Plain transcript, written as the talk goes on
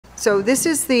So this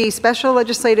is the Special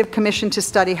Legislative Commission to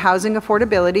Study Housing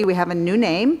Affordability. We have a new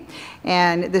name,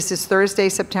 and this is Thursday,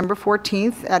 September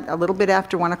 14th at a little bit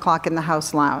after 1 o'clock in the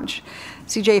House Lounge.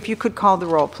 CJ, if you could call the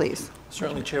roll, please.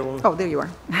 Certainly, Chairwoman. Oh, there you are.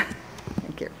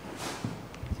 Thank you.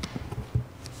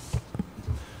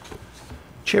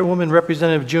 Chairwoman,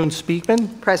 Representative June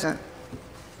Speakman. Present.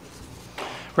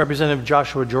 Representative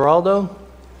Joshua Giraldo.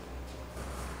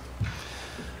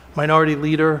 Minority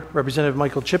Leader, Representative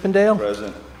Michael Chippendale.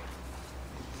 Present.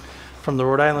 From the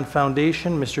Rhode Island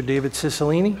Foundation, Mr. David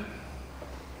Cicilline.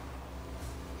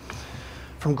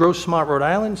 From Grow Smart, Rhode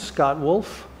Island, Scott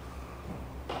Wolf.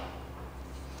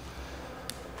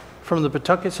 From the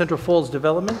Pawtucket Central Falls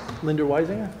Development, Linda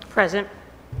Weisinger. Present.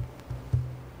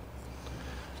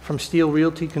 From Steele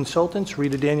Realty Consultants,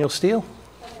 Rita Daniel Steele.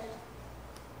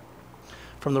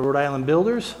 From the Rhode Island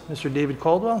Builders, Mr. David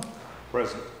Caldwell.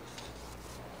 Present.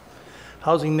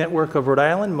 Housing Network of Rhode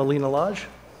Island, Melina Lodge.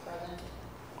 Present.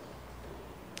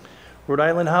 Rhode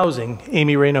Island Housing,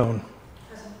 Amy Rainone.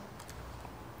 Present.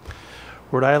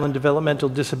 Rhode Island Developmental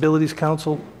Disabilities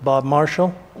Council, Bob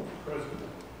Marshall.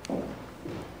 Present.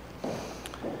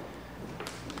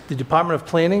 The Department of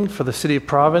Planning for the City of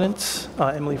Providence,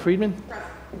 Emily Friedman. Present.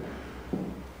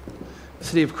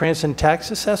 City of Cranston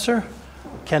Tax Assessor,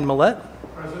 Ken Millette.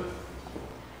 Present.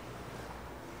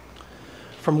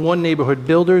 From One Neighborhood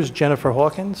Builders, Jennifer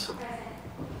Hawkins. Present.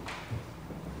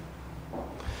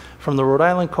 From the Rhode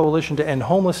Island Coalition to End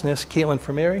Homelessness, Caitlin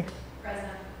Fermeri. Present.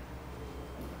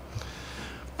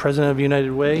 President of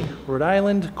United Way, Rhode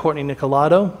Island, Courtney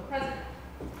Nicolato. Present.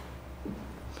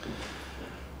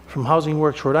 From Housing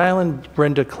Works, Rhode Island,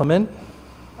 Brenda Clement.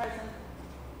 Present.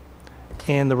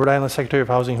 And the Rhode Island Secretary of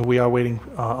Housing, who we are waiting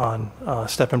on,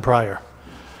 Stephen Pryor.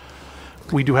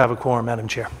 We do have a quorum, Madam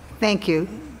Chair. Thank you.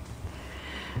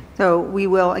 So we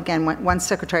will, again, once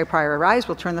Secretary Pryor arrives,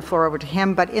 we'll turn the floor over to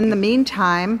him. But in the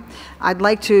meantime, I'd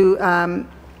like to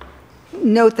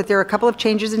note that there are a couple of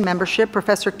changes in membership.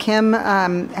 Professor Kim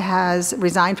has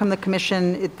resigned from the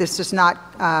commission. This does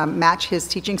not match his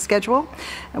teaching schedule.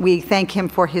 We thank him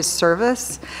for his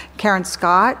service. Karen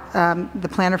Scott, the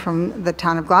planner from the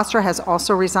town of Gloucester, has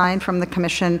also resigned from the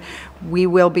commission. We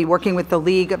will be working with the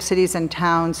League of Cities and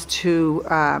Towns to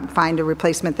find a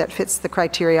replacement that fits the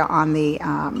criteria on the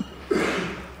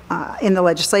in the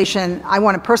legislation. I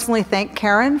want to personally thank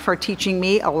Karen for teaching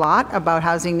me a lot about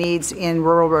housing needs in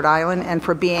rural Rhode Island and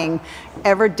for being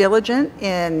ever diligent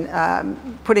in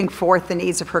putting forth the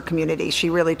needs of her community. She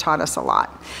really taught us a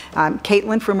lot.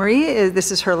 Caitlin Fermeri,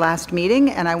 this is her last meeting,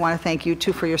 and I want to thank you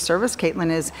too for your service.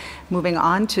 Caitlin is moving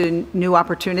on to new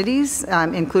opportunities,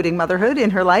 including motherhood in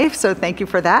her life, so thank you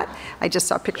for that. I just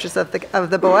saw pictures of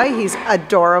the boy. He's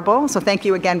adorable, so thank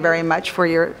you again very much for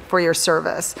your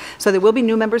service. So there will be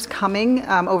new members coming.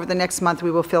 Over the next month, we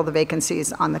will fill the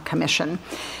vacancies on the commission.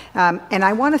 And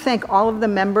I want to thank all of the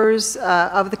members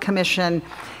of the commission.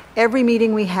 Every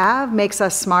meeting we have makes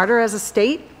us smarter as a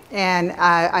state, and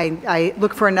I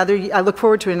look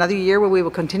forward to another year where we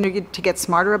will continue to get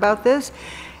smarter about this.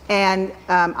 And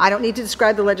I don't need to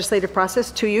describe the legislative process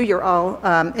to you. You're all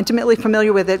intimately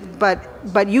familiar with it,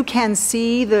 but you can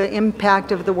see the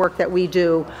impact of the work that we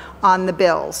do on the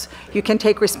bills. You can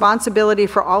take responsibility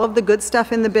for all of the good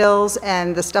stuff in the bills,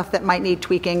 and the stuff that might need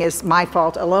tweaking is my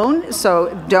fault alone.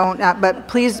 So don't, but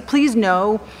please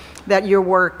know that your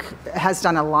work has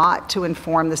done a lot to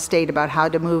inform the state about how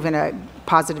to move in a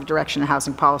positive direction in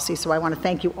housing policy. So I want to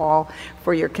thank you all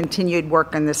for your continued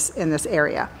work in this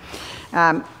area.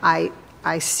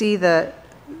 I see the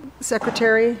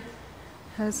secretary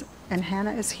and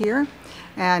Hannah is here.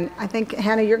 And I think,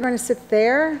 Hannah, you're going to sit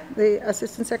there, the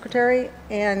assistant secretary,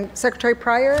 and Secretary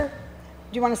Pryor,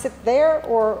 do you want to sit there,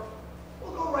 or?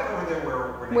 We'll go right over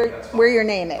there where your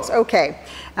name is. Okay.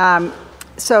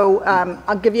 So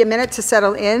I'll give you a minute to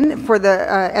settle in for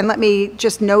and let me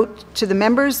just note to the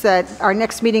members that our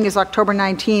next meeting is October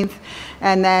 19th,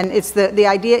 and then the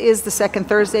idea is the second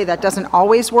Thursday. That doesn't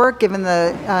always work given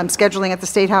the scheduling at the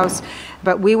State House,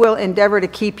 but we will endeavor to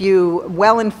keep you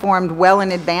well informed well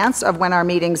in advance of when our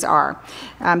meetings are.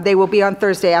 They will be on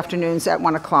Thursday afternoons at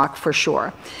 1 o'clock for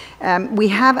sure. We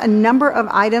have a number of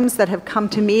items that have come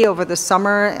to me over the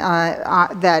summer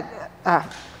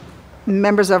that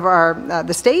members of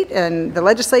the state and the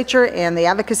legislature and the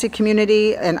advocacy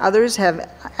community and others have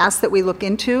asked that we look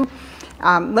into.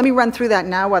 Let me run through that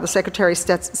now while the secretary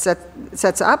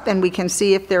sets up, and we can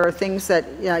see if there are things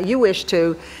that you wish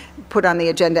to put on the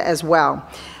agenda as well.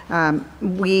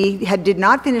 Did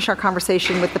not finish our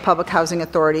conversation with the Public Housing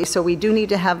Authority, so we do need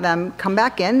to have them come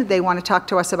back in. They want to talk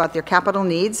to us about their capital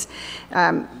needs.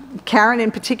 Karen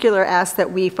in particular asked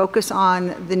that we focus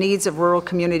on the needs of rural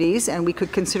communities, and we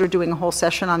could consider doing a whole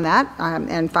session on that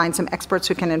and find some experts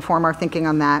who can inform our thinking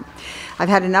on that. I've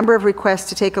had a number of requests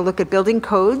to take a look at building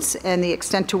codes and the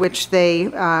extent to which they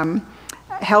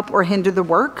help or hinder the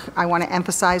work. I want to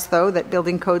emphasize, though, that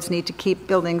building codes need to keep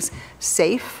buildings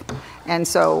safe, and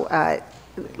so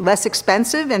less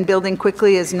expensive and building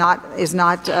quickly is not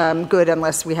good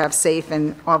unless we have safe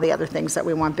and all the other things that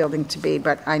we want building to be.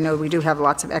 But I know we do have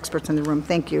lots of experts in the room.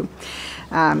 Thank you.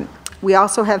 We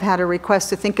also have had a request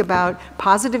to think about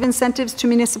positive incentives to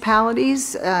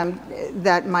municipalities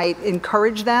that might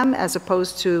encourage them, as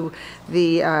opposed to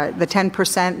the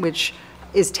 10%, which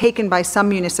is taken by some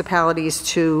municipalities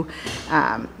to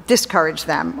discourage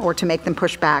them or to make them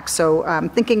push back. So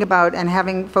thinking about and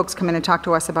having folks come in and talk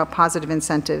to us about positive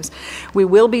incentives. We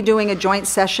will be doing a joint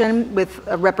session with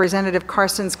Representative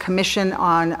Carson's commission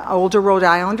on older Rhode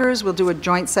Islanders. We'll do a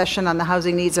joint session on the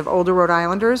housing needs of older Rhode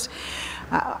Islanders.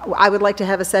 I would like to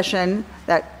have a session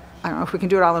that, I don't know if we can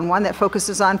do it all in one, that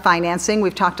focuses on financing.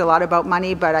 We've talked a lot about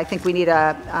money, but I think we need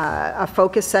a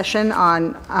focus session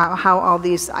on how all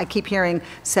these, I keep hearing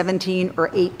 17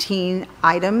 or 18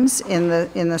 items in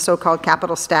the so-called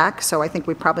capital stack. So I think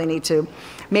we probably need to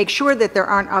make sure that there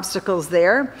aren't obstacles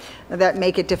there that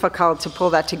make it difficult to pull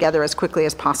that together as quickly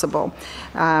as possible.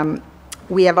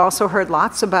 We have also heard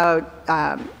lots about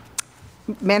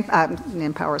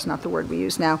manpower is not the word we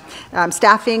use now.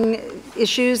 Staffing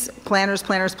issues, planners.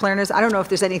 I don't know if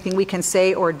there's anything we can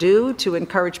say or do to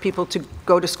encourage people to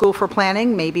go to school for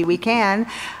planning. Maybe we can,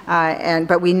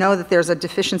 but we know that there's a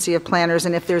deficiency of planners,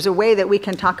 and if there's a way that we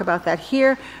can talk about that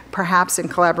here, perhaps in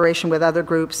collaboration with other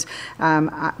groups.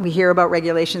 We hear about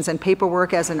regulations and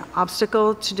paperwork as an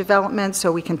obstacle to development,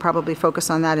 so we can probably focus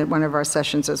on that in one of our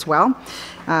sessions as well.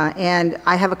 And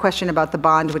I have a question about the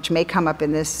bond, which may come up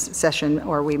in this session,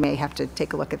 or we may have to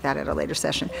take a look at that at a later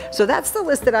session. So that's the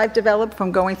list that I've developed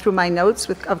from going through my notes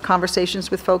of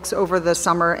conversations with folks over the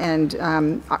summer and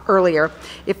earlier.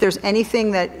 If there's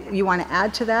anything that you want to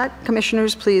add to that,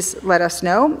 commissioners, please let us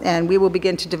know, and we will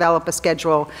begin to develop a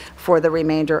schedule for the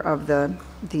remainder of the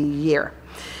year.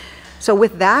 So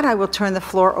with that, I will turn the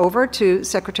floor over to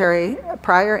Secretary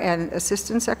Pryor and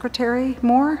Assistant Secretary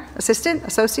Moore, Assistant,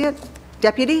 Associate,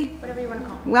 Deputy? Whatever you want to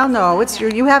call it. Well, no, it's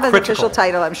you have an official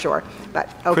title, I'm sure, but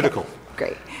okay. Critical.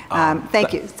 Great.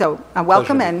 Thank you. So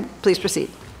welcome, and please proceed.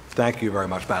 Thank you very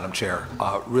much, Madam Chair.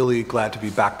 Really glad to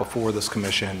be back before this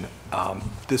commission.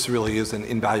 This really is an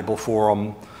invaluable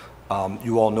forum.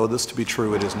 You all know this to be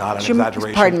true. It is not an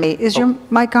exaggeration. Pardon me. Is your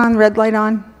mic on, red light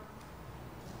on?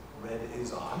 Red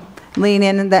is on. Lean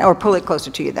in and or pull it closer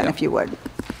to you then, if you would.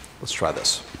 Let's try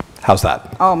this. How's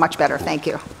that? Oh, much better. Thank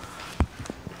you.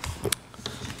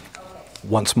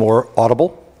 Once more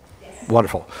audible? Yes.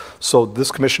 Wonderful. So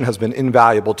this commission has been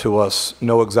invaluable to us,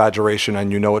 no exaggeration,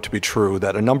 and you know it to be true,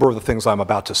 that a number of the things I'm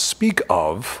about to speak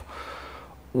of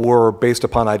were based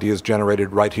upon ideas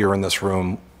generated right here in this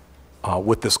room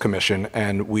with this commission,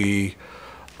 and we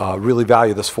really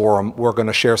value this forum. We're going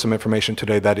to share some information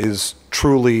today that is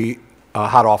truly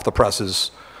hot off the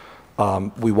presses.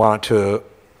 We wanted to,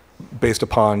 based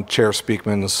upon Chair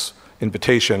Speakman's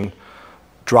invitation,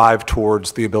 drive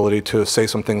towards the ability to say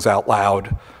some things out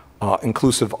loud,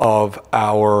 inclusive of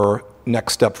our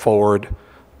next step forward,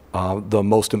 the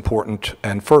most important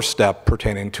and first step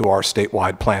pertaining to our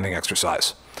statewide planning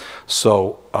exercise.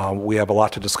 So we have a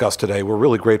lot to discuss today. We're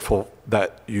really grateful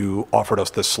that you offered us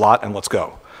this slot, and let's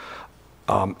go.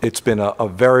 It's been a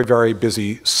very, very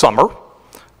busy summer.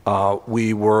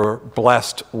 We were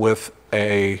blessed with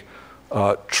a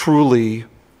truly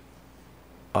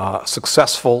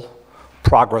successful,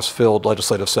 progress-filled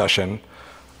legislative session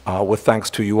with thanks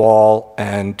to you all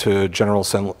and to General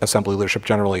Assembly leadership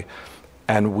generally.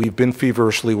 And we've been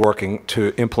feverishly working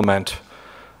to implement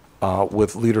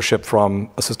with leadership from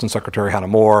Assistant Secretary Hannah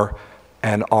Moore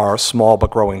and our small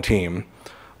but growing team,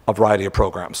 a variety of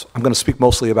programs. I'm going to speak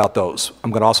mostly about those.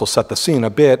 I'm going to also set the scene a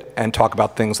bit and talk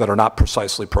about things that are not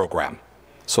precisely program.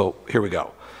 So here we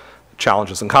go.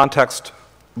 Challenges and context,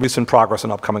 recent progress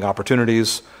and upcoming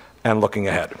opportunities, and looking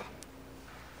ahead.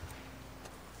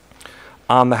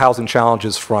 On the housing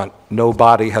challenges front, no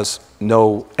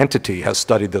entity has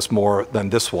studied this more than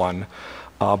this one,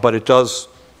 but it does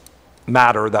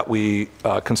matter that we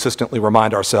consistently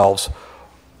remind ourselves,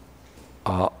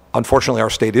 unfortunately our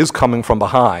state is coming from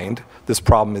behind. This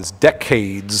problem is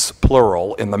decades,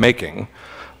 plural, in the making,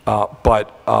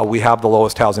 but we have the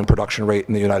lowest housing production rate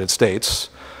in the United States.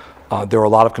 There are a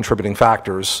lot of contributing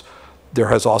factors. There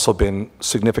has also been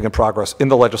significant progress in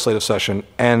the legislative session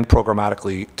and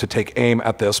programmatically to take aim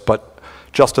at this, but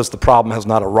just as the problem has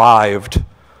not arrived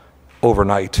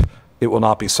overnight, it will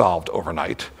not be solved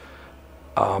overnight.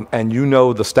 And you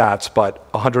know the stats, but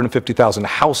 150,000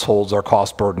 households are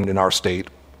cost burdened in our state,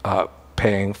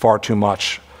 paying far too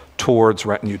much towards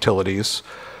rent and utilities.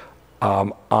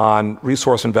 On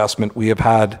resource investment, we have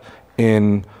had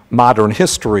in modern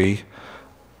history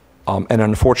an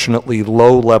unfortunately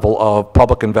low level of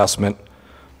public investment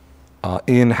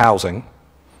in housing.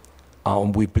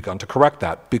 We've begun to correct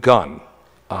that,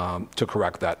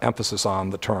 emphasis on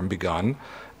the term begun.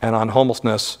 And on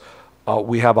homelessness,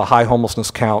 we have a high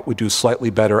homelessness count. We do slightly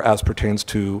better as pertains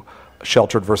to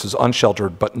sheltered versus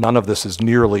unsheltered, but none of this is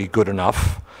nearly good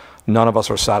enough. None of us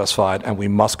are satisfied, and we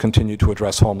must continue to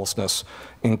address homelessness,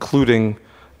 including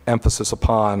emphasis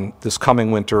upon this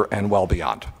coming winter and well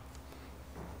beyond.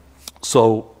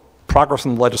 So, progress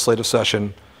in the legislative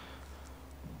session.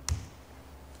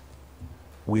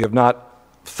 We have not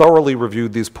thoroughly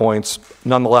reviewed these points.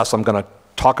 Nonetheless, I'm going to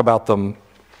talk about them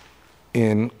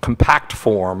in compact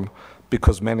form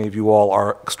because many of you all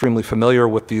are extremely familiar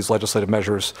with these legislative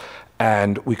measures,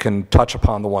 and we can touch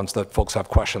upon the ones that folks have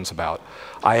questions about.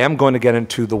 I am going to get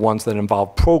into the ones that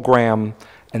involve program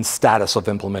and status of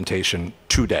implementation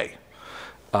today.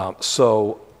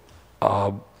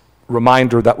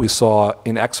 Reminder that we saw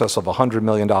in excess of $100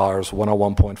 million,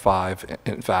 101.5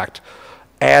 in fact,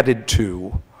 added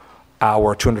to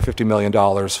our $250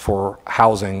 million for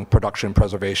housing, production,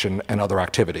 preservation, and other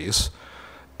activities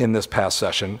in this past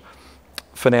session.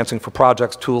 Financing for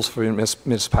projects, tools for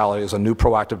municipalities, a new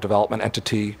proactive development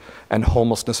entity, and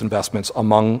homelessness investments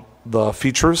among the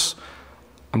features.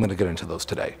 I'm going to get into those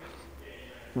today.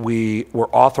 We were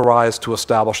authorized to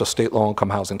establish a state low-income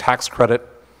housing tax credit.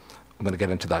 I'm going to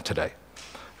get into that today.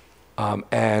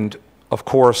 And of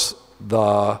course,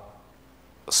 the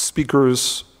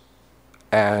speakers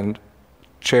and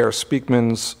Chair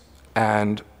Speakman's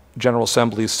and General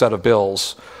Assembly's set of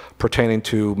bills pertaining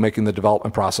to making the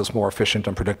development process more efficient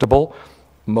and predictable,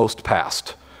 most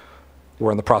passed.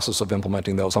 We're in the process of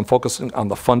implementing those. I'm focusing on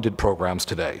the funded programs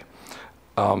today.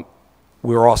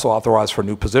 We were also authorized for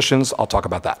new positions. I'll talk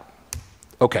about that.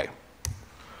 Okay.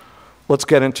 Let's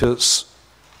get into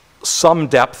some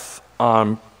depth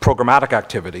on programmatic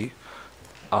activity.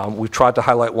 We've tried to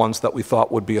highlight ones that we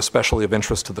thought would be especially of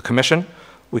interest to the Commission.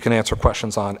 We can answer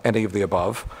questions on any of the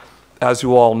above. As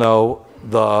you all know,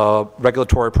 the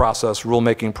regulatory process,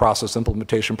 rulemaking process,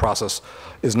 implementation process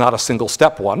is not a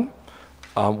single-step one.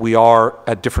 We are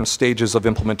at different stages of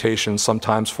implementation.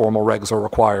 Sometimes formal regs are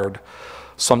required.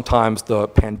 Sometimes the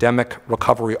Pandemic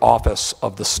Recovery Office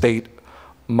of the state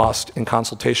must, in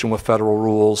consultation with federal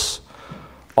rules,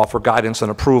 offer guidance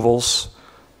and approvals.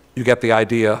 You get the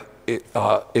idea.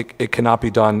 It cannot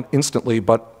be done instantly,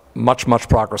 but much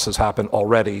progress has happened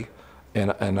already in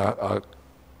a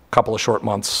couple of short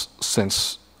months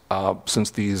since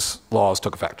these laws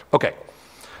took effect. Okay,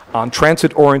 on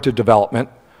transit-oriented development,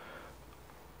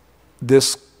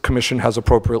 this Commission has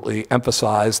appropriately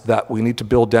emphasized that we need to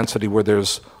build density where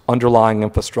there's underlying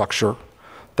infrastructure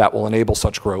that will enable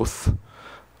such growth.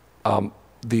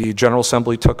 The General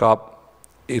Assembly took up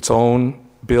its own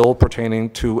bill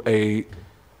pertaining to a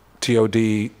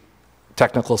TOD,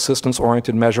 technical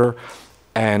assistance-oriented measure,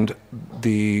 and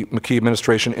the McKee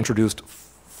administration introduced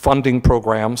funding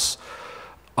programs.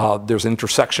 There's an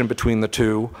intersection between the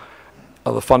two.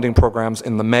 The funding programs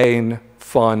in the main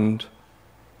fund,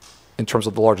 in terms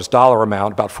of the largest dollar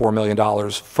amount, about $4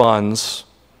 million, funds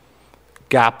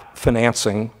gap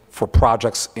financing for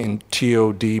projects in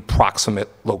TOD proximate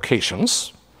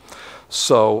locations.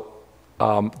 So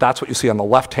that's what you see on the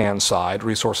left-hand side,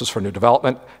 resources for new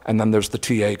development, and then there's the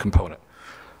TA component.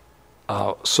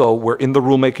 So we're in the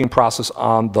rulemaking process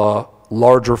on the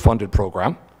larger funded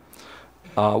program.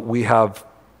 We have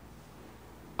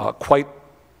quite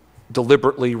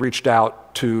deliberately reached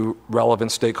out to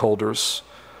relevant stakeholders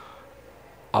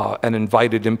and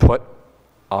invited input,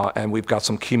 and we've got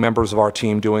some key members of our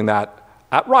team doing that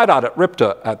at RIDOT, at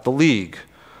RIPTA, at the League,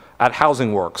 at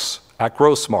Housing Works, at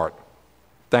GrowSmart.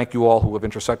 Thank you all who have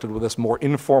intersected with us. More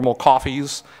informal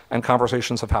coffees and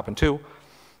conversations have happened too.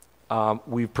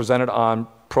 We've presented on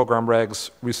program regs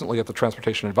recently at the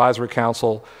Transportation Advisory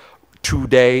Council.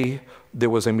 Today, there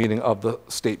was a meeting of the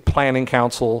State Planning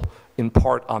Council, in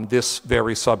part on this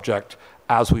very subject,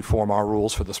 as we form our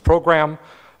rules for this program.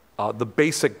 The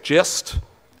basic gist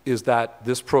is that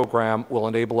this program will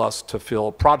enable us to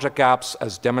fill project gaps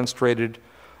as demonstrated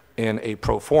in a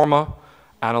pro forma,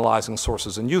 analyzing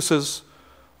sources and uses.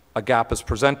 A gap is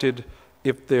presented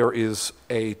if there is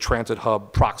a transit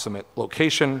hub proximate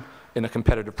location, in a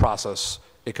competitive process,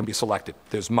 it can be selected.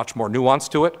 There's much more nuance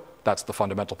to it. That's the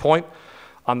fundamental point.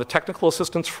 On the technical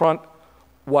assistance front,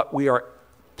 what we are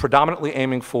predominantly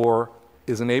aiming for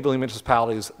is enabling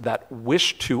municipalities that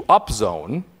wish to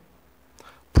upzone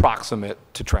proximate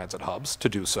to transit hubs to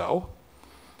do so.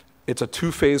 It's a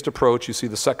two-phased approach. You see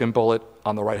the second bullet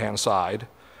on the right-hand side.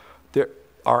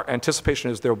 Our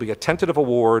anticipation is there will be a tentative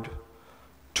award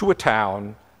to a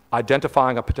town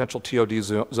identifying a potential TOD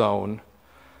zone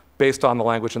based on the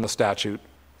language in the statute,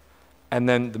 and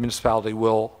then the municipality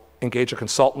will engage a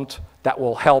consultant that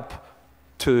will help,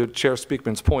 to Chair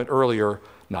Speakman's point earlier,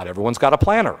 not everyone's got a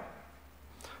planner.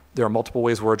 There are multiple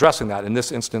ways we're addressing that. In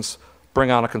this instance, bring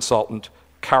on a consultant,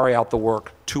 carry out the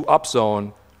work to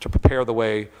upzone to prepare the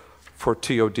way for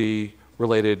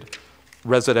TOD-related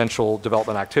residential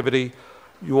development activity.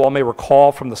 You all may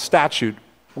recall from the statute,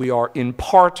 we are in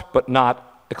part, but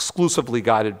not exclusively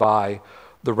guided by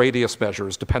the radius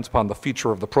measures, depends upon the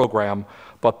feature of the program,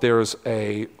 but there's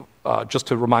a, just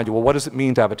to remind you, well, what does it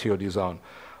mean to have a TOD zone?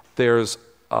 There's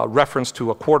a reference to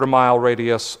a quarter-mile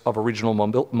radius of a regional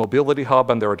mobility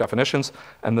hub, and there are definitions,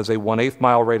 and there's a 1/8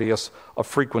 mile radius of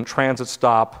frequent transit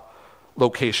stop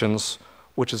locations,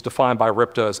 which is defined by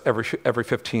RIPTA as every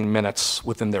 15 minutes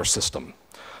within their system.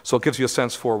 So it gives you a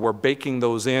sense for we're baking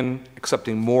those in,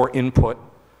 accepting more input,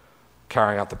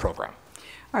 carrying out the program.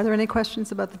 Are there any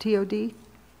questions about the TOD?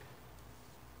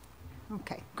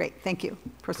 Okay, great, thank you.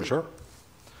 Proceed. For sure.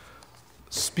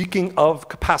 Speaking of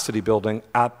capacity building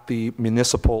at the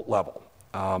municipal level,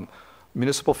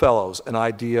 municipal fellows, an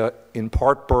idea in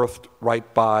part birthed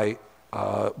right by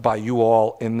you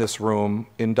all in this room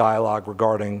in dialogue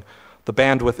regarding the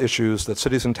bandwidth issues that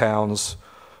cities and towns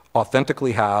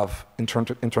authentically have in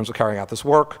terms of carrying out this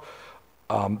work.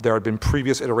 There had been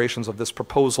previous iterations of this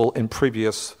proposal in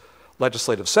previous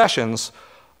legislative sessions,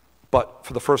 but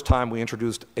for the first time we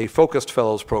introduced a focused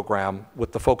fellows program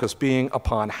with the focus being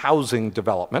upon housing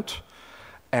development,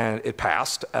 and it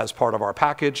passed as part of our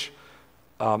package.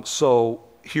 So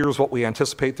here's what we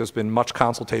anticipate. There's been much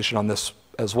consultation on this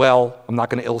as well. I'm not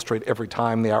going to illustrate every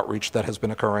time the outreach that has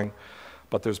been occurring,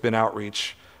 but there's been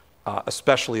outreach,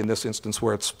 especially in this instance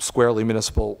where it's squarely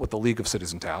municipal with the League of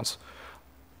Cities and Towns.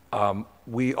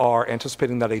 We are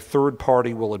anticipating that a third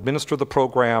party will administer the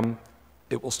program.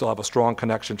 It will still have a strong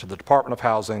connection to the Department of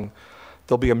Housing.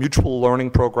 There'll be a mutual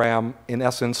learning program, in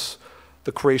essence,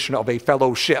 the creation of a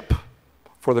fellowship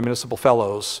for the municipal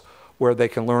fellows where they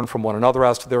can learn from one another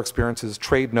as to their experiences,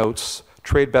 trade notes,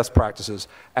 trade best practices,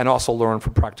 and also learn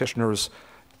from practitioners,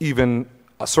 even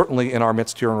certainly in our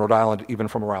midst here in Rhode Island, even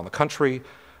from around the country.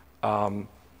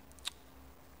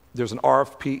 There's an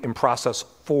RFP in process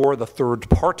for the third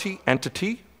party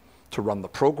entity to run the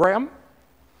program.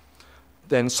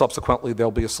 Then subsequently, there'll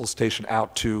be a solicitation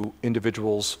out to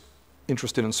individuals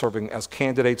interested in serving as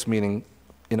candidates, meaning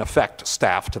in effect,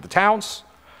 staff to the towns.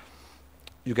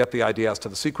 You get the idea as to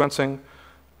the sequencing.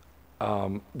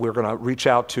 We're going to reach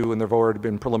out to, and there have already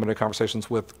been preliminary conversations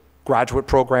with graduate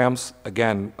programs.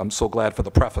 Again, I'm so glad for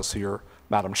the preface here,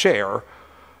 Madam Chair.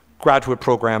 Graduate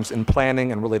programs in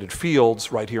planning and related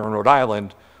fields right here in Rhode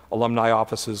Island, alumni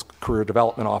offices, career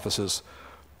development offices,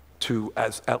 to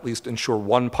at least ensure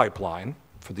one pipeline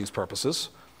for these purposes.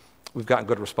 We've gotten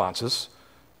good responses.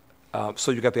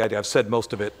 So you get the idea. I've said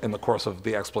most of it in the course of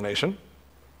the explanation.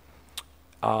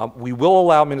 We will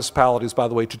allow municipalities, by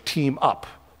the way, to team up.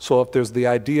 So if there's the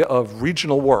idea of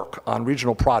regional work on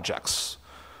regional projects,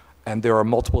 and there are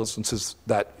multiple instances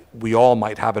that we all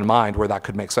might have in mind where that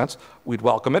could make sense, we'd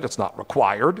welcome it. It's not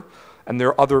required. And there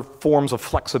are other forms of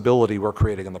flexibility we're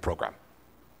creating in the program.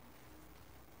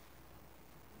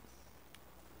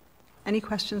 Any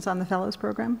questions on the fellows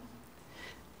program?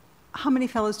 How many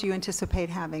fellows do you anticipate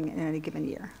having in any given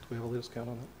year? Do we have a latest count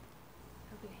on that?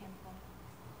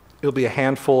 It'll be a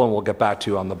handful, and we'll get back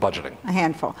to you on the budgeting. A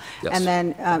handful. Yes. And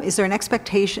then is there an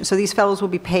expectation, so these fellows will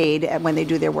be paid when they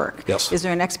do their work? Yes. Is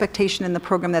there an expectation in the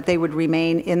program that they would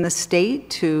remain in the state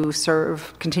to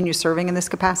continue serving in this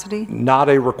capacity? Not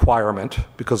a requirement,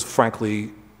 because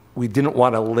frankly, we didn't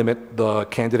want to limit the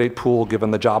candidate pool given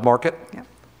the job market. Yep.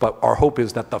 But our hope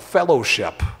is that the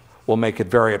fellowship will make it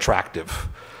very attractive,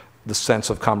 the sense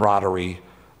of camaraderie,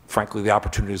 frankly, the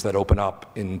opportunities that open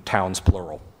up in towns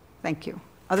plural. Thank you.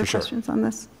 Other For sure. questions on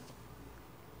this?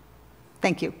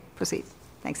 Thank you. Proceed.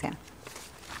 Thanks,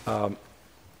 Hannah.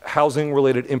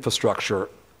 Housing-related infrastructure.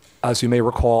 As you may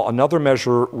recall, another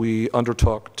measure we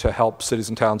undertook to help cities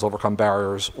and towns overcome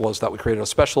barriers was that we created a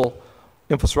special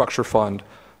infrastructure fund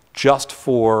just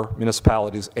for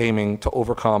municipalities aiming to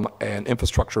overcome an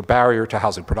infrastructure barrier to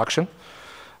housing production.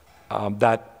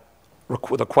 That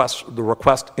The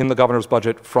request in the governor's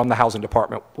budget from the housing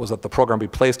department was that the program be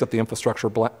placed at the infrastructure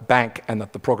bank and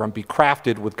that the program be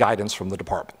crafted with guidance from the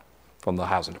department, from the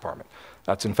housing department.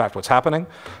 That's in fact what's happening.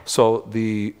 So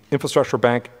the infrastructure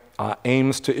bank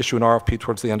aims to issue an RFP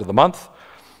towards the end of the month.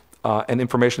 An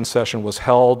information session was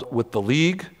held with the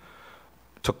league,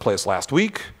 took place last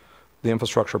week. The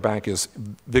infrastructure bank is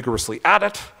vigorously at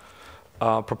it.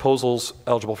 Proposals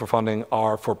eligible for funding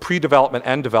are for pre-development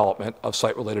and development of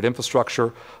site-related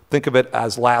infrastructure. Think of it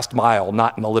as last mile,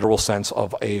 not in the literal sense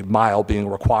of a mile being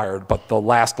required, but the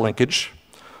last linkage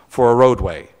for a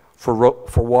roadway, for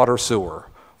water, sewer,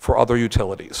 for other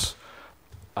utilities.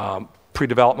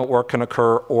 Pre-development work can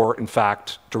occur, or in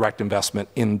fact, direct investment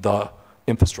in the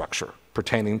infrastructure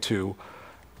pertaining to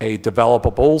a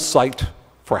developable site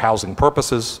for housing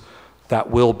purposes that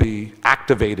will be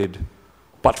activated,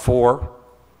 but for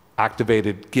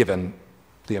activated given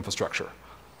the infrastructure.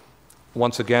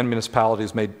 Once again,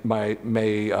 municipalities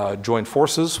may join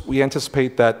forces. We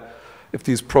anticipate that if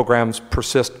these programs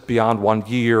persist beyond 1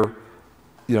 year,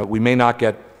 we may not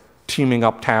get teaming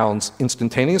up towns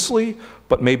instantaneously,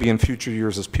 but maybe in future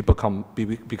years as people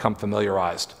become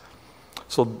familiarized.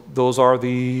 So those are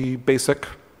the basic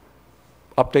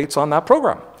updates on that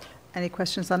program. Any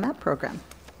questions on that program?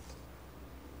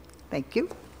 Thank you.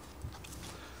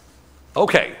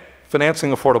 Okay,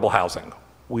 financing affordable housing.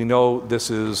 We know this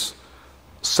is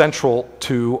central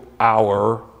to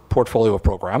our portfolio of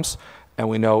programs, and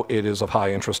we know it is of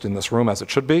high interest in this room, as it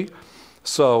should be.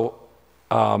 So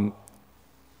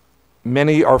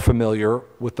many are familiar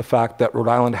with the fact that Rhode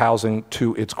Island Housing,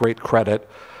 to its great credit,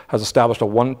 has established a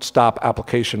one-stop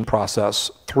application process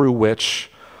through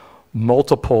which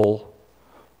multiple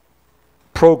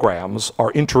programs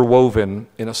are interwoven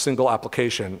in a single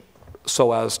application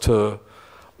so as to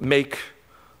make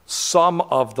some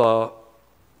of the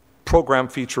program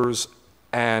features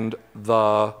and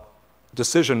the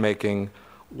decision-making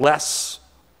less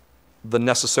the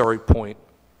necessary point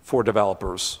for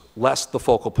developers, less the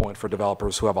focal point for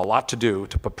developers who have a lot to do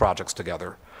to put projects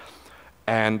together.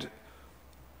 And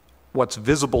what's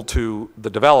visible to the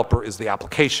developer is the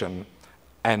application,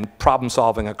 and problem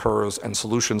solving occurs and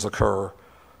solutions occur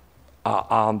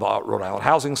on the Rhode Island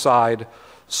Housing side.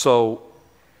 So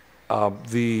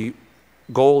the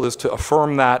goal is to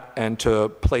affirm that and to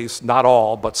place not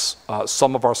all, but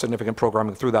some of our significant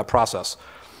programming through that process.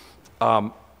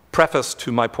 Preface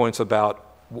to my points about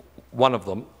one of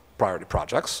them, priority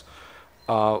projects.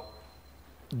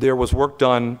 There was work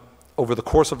done over the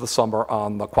course of the summer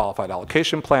on the qualified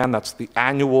allocation plan. That's the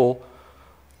annual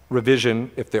revision,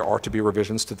 if there are to be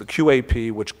revisions, to the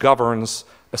QAP, which governs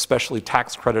especially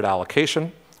tax credit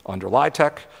allocation under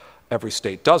LIHTC. Every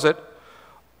state does it.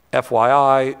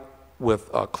 FYI, with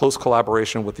close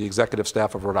collaboration with the executive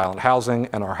staff of Rhode Island Housing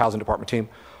and our housing department team,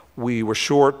 we were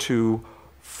sure to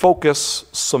focus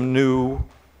some new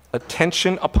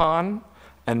attention upon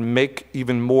and make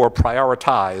even more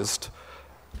prioritized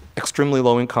extremely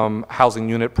low-income housing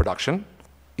unit production,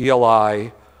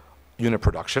 ELI unit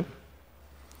production,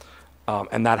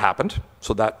 and that happened.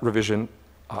 So that revision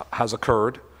has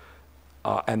occurred,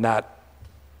 and that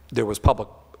there was public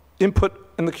input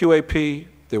in the QAP,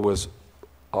 there was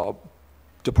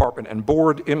department and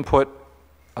board input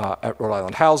at Rhode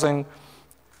Island Housing,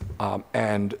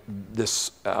 and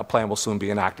this plan will soon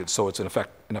be enacted. So it's in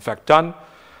effect done.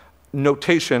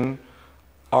 Notation,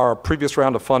 our previous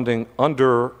round of funding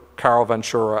under Carol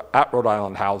Ventura at Rhode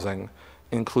Island Housing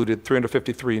included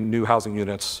 353 new housing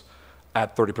units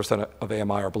at 30% of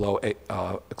AMI or below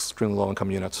extremely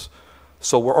low-income units.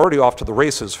 So we're already off to the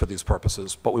races for these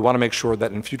purposes, but we want to make sure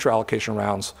that in future allocation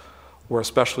rounds, we're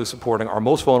especially supporting our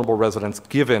most vulnerable residents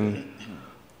given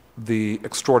the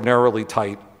extraordinarily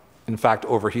tight, in fact,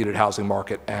 overheated housing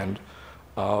market and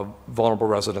vulnerable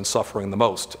residents suffering the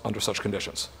most under such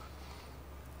conditions.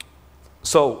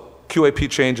 So QAP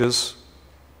changes,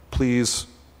 please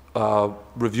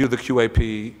review the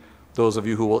QAP. Those of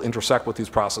you who will intersect with these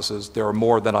processes, there are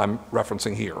more than I'm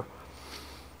referencing here.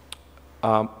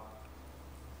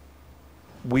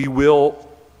 We will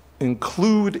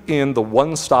include in the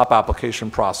one-stop application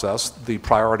process the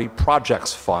Priority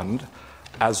Projects Fund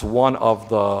as one of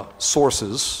the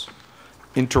sources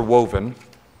interwoven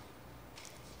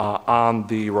on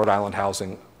the Rhode Island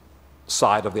Housing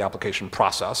side of the application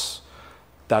process.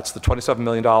 That's the $27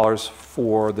 million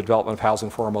for the development of housing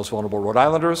for our most vulnerable Rhode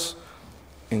Islanders,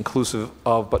 inclusive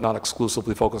of but not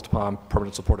exclusively focused upon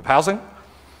permanent supportive housing.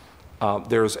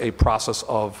 There's a process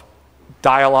of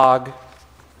dialogue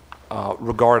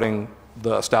regarding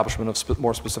the establishment of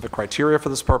more specific criteria for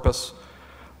this purpose.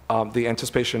 The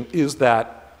anticipation is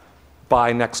that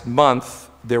by next month,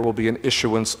 there will be an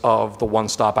issuance of the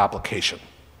one-stop application,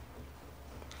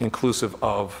 inclusive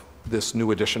of this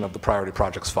new edition of the Priority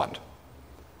Projects Fund.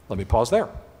 Let me pause there.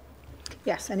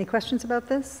 Yes, any questions about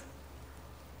this?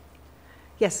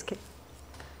 Yes, Kate.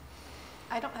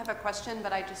 I don't have a question,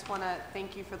 but I just want to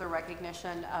thank you for the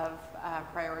recognition of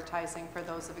prioritizing for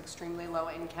those of extremely low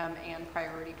income and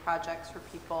priority projects for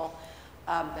people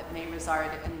that may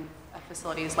reside in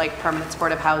facilities like permanent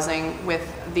supportive housing.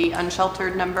 With the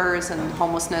unsheltered numbers and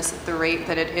homelessness at the rate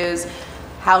that it is,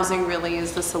 housing really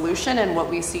is the solution, and what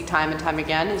we see time and time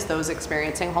again is those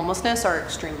experiencing homelessness are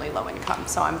extremely low income.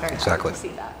 So I'm very happy to see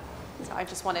that. So I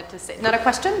just wanted to say, not a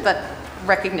question, but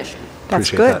recognition. That's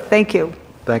Appreciate good. that. Thank you.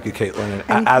 Thank you, Caitlin.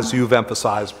 And as you've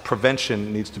emphasized,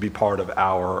 prevention needs to be part of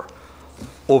our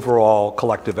overall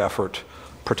collective effort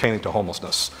pertaining to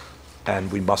homelessness,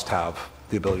 and we must have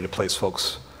the ability to place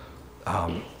folks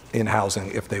in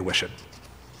housing if they wish it.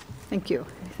 Thank you.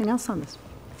 Anything else on this?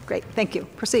 Great, thank you.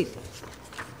 Proceed.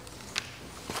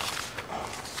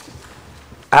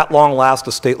 At long last,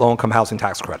 a state low-income housing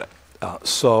tax credit.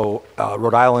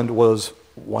 Rhode Island was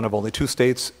one of only 2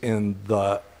 states in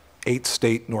the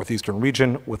 8-state northeastern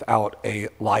region without a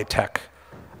LIHTC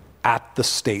at the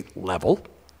state level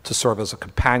to serve as a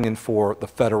companion for the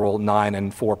federal 9%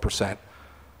 and 4%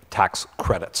 tax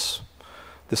credits.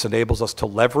 This enables us to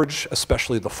leverage,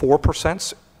 especially the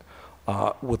 4%,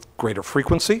 with greater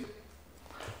frequency,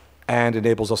 and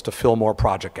enables us to fill more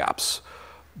project gaps.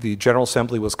 The General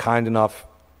Assembly was kind enough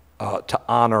to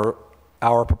honor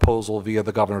our proposal via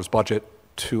the governor's budget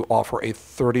to offer a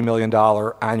 $30 million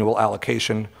annual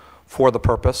allocation for the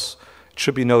purpose. It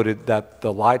should be noted that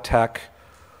the LIHTC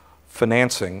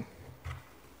financing,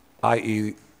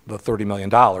 i.e. the $30 million,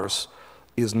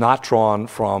 is not drawn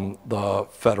from the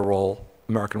federal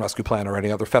American Rescue Plan or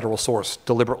any other federal source,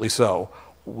 deliberately so.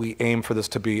 We aim for this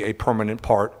to be a permanent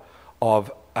part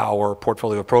of our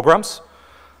portfolio of programs.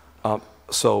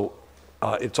 It's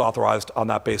authorized on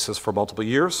that basis for multiple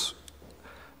years.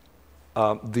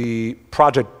 The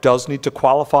project does need to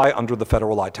qualify under the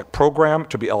federal LIHTC program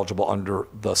to be eligible under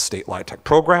the state LIHTC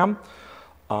program.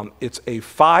 It's a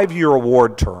 5-year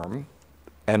award term,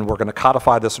 and we're going to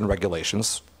codify this in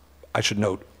regulations. I should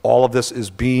note, all of this is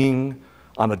being,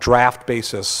 on a draft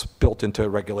basis, built into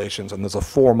regulations, and there's a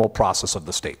formal process of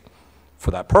the state for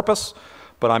that purpose,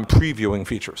 but I'm previewing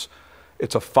features.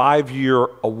 It's a 5-year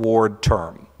award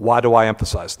term. Why do I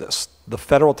emphasize this? The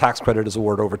federal tax credit is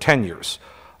awarded over 10 years.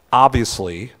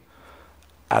 Obviously,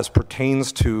 as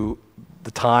pertains to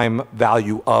the time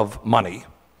value of money,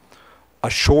 a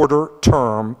shorter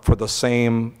term for the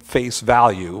same face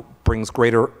value brings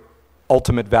greater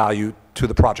ultimate value to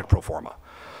the project pro forma.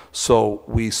 So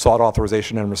we sought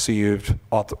authorization and received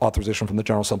authorization from the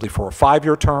General Assembly for a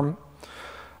 5-year term.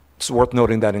 It's worth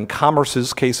noting that in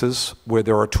Commerce's cases, where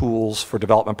there are tools for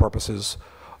development purposes,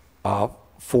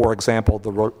 for example,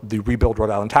 the Rebuild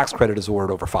Rhode Island tax credit is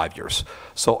awarded over 5 years.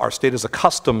 So our state is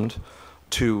accustomed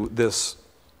to this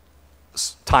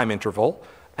time interval,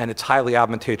 and it's highly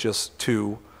advantageous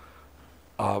to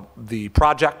the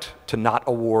project to not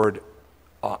award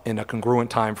in a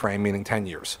congruent time frame, meaning 10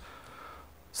 years.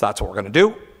 So that's what we're going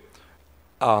to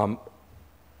do.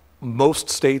 Most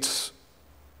states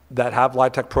that have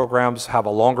LIHTC programs have a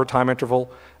longer time interval,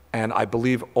 and I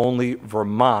believe only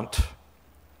Vermont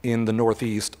in the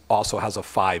Northeast also has a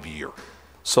 5-year.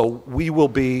 So we will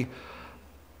be,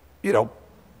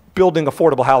 building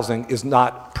affordable housing is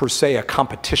not per se a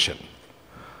competition,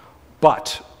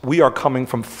 but we are coming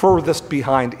from furthest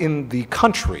behind in the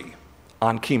country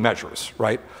on key measures,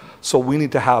 right? So we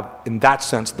need to have, in that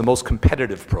sense, the most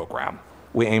competitive program.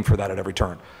 We aim for that at every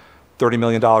turn. $30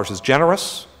 million is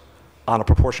generous on a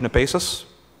proportionate basis,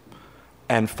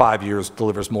 and 5 years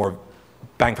delivers more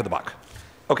bang for the buck.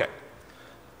 Okay.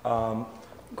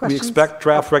 We expect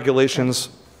draft regulations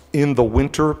in the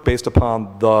winter based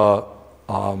upon the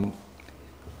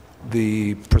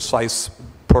precise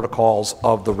protocols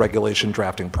of the regulation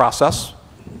drafting process,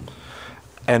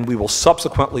 and we will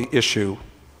subsequently issue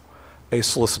a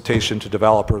solicitation to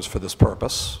developers for this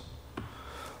purpose.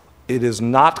 It is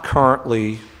not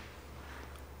currently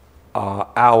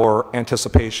our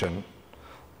anticipation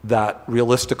that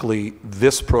realistically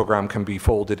this program can be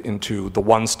folded into the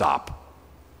one-stop.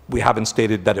 We haven't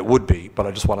stated that it would be, but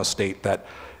I just want to state that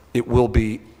it will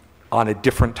be on a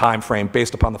different time frame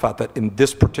based upon the fact that in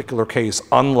this particular case,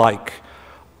 unlike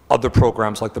other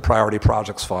programs like the Priority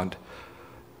Projects Fund,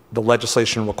 the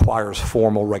legislation requires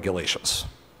formal regulations.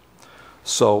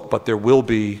 But there will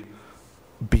be,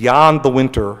 beyond the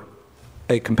winter,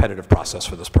 a competitive process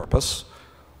for this purpose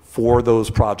for those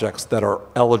projects that are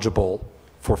eligible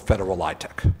for federal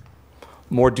LIHTC.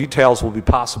 More details will be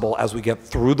possible as we get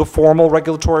through the formal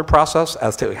regulatory process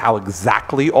as to how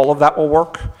exactly all of that will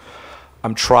work.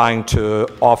 I'm trying to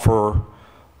offer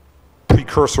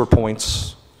precursor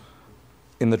points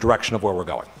in the direction of where we're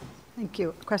going. Thank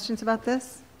you. Questions about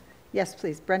this? Yes,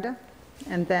 please. Brenda,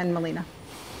 and then Melina.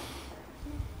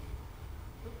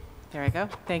 There I go.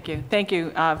 Thank you. Thank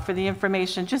you for the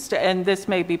information. And this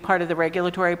may be part of the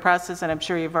regulatory process, and I'm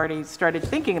sure you've already started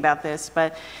thinking about this,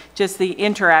 but just the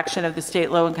interaction of the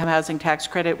state low-income housing tax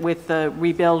credit with the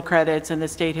rebuild credits and the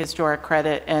state historic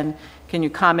credit, and can you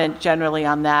comment generally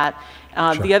on that?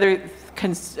 Sure. The other,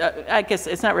 I guess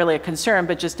it's not really a concern,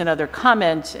 but just another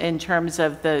comment in terms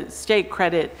of the state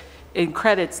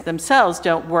credits themselves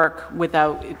don't work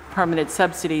without permanent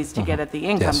subsidies to get at the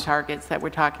income targets that we're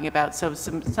talking about. So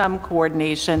some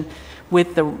coordination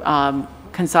with the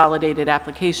consolidated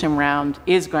application round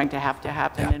is going to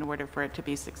happen in order for it to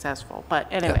be successful.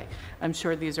 But anyway, I'm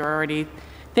sure these are already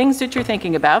things that you're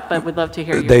thinking about, but would love to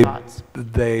hear your thoughts.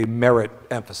 They merit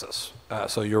emphasis.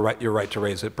 So you're right to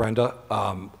raise it, Brenda.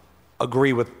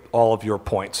 Agree with all of your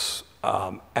points.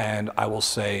 And I will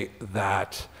say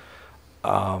that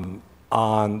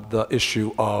on the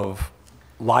issue of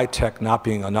LIHTC not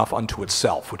being enough unto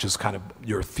itself, which is kind of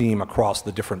your theme across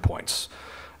the different points,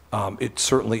 it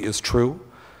certainly is true.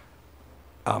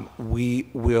 We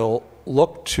will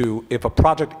look to, if a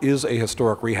project is a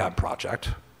historic rehab project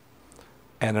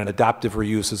and an adaptive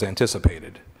reuse is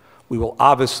anticipated, we will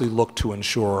obviously look to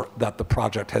ensure that the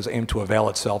project has aimed to avail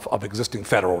itself of existing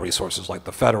federal resources like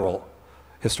the federal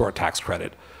historic tax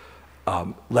credit.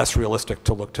 Less realistic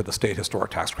to look to the state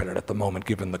historic tax credit at the moment,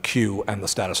 given the queue and the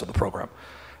status of the program.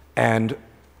 And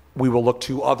we will look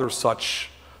to other such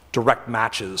direct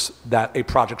matches that a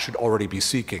project should already be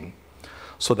seeking.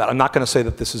 So that I'm not going to say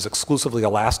that this is exclusively a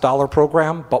last dollar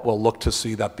program, but we'll look to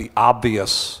see that the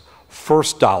obvious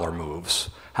first dollar moves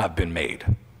have been made.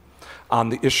 On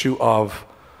the issue of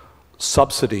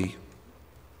subsidy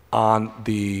on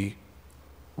the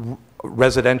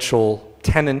residential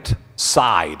tenant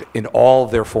side in all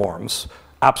of their forms,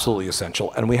 absolutely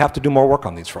essential, and we have to do more work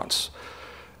on these fronts.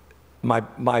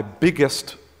 My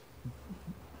biggest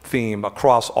theme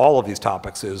across all of these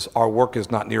topics is our work is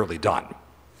not nearly done.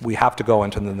 We have to go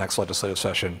into the next legislative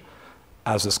session,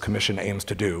 as this commission aims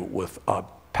to do, with a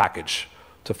package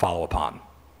to follow upon.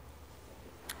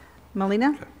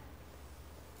 Melina? Okay.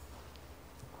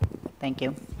 Thank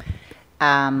you.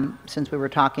 Since we were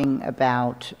talking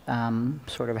about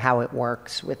sort of how it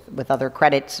works with other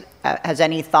credits, has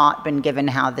any thought been given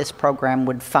how this program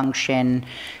would function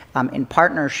in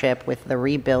partnership with the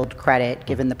rebuild credit,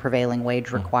 given the prevailing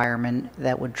wage requirement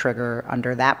that would trigger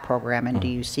under that program? And do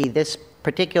you see this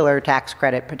particular tax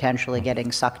credit potentially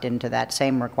getting sucked into that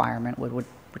same requirement,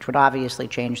 which would obviously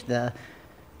change the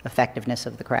effectiveness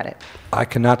of the credit? I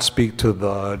cannot speak to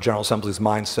the General Assembly's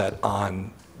mindset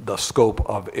on the scope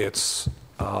of its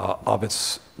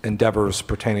endeavors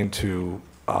pertaining to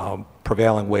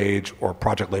prevailing wage or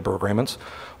project labor agreements.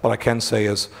 What I can say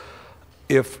is,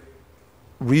 if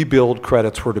rebuild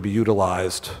credits were to be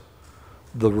utilized,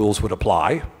 the rules would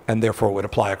apply, and therefore would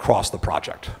apply across the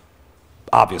project,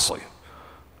 obviously.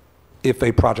 If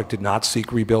a project did not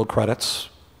seek rebuild credits,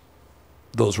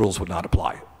 those rules would not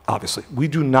apply, obviously. We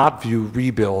do not view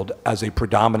rebuild as a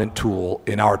predominant tool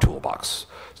in our toolbox.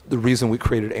 The reason we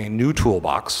created a new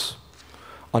toolbox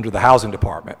under the housing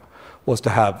department was to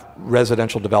have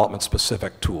residential development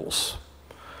specific tools.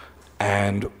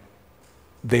 And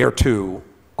there too,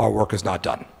 our work is not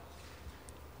done.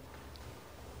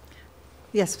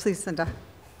 Yes, please, Cinda.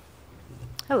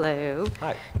 Hello.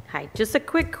 Hi. Hi. Just a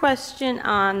quick question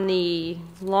on the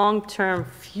long-term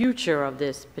future of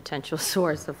this potential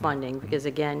source of funding, because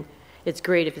again, it's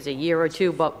great if it's a year or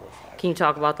two, but can you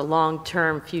talk about the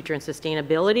long-term future and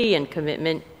sustainability and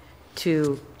commitment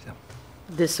to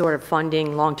this sort of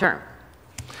funding long-term?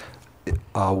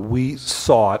 We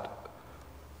sought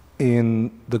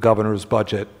in the governor's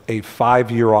budget a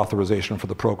 5-year authorization for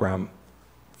the program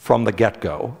from the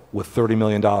get-go with $30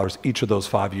 million each of those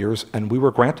 5 years, and we were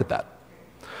granted that.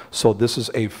 So this is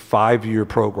a 5-year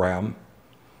program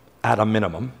at a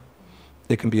minimum.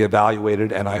 It can be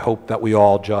evaluated, and I hope that we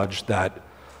all judge that,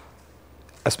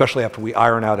 especially after we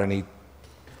iron out any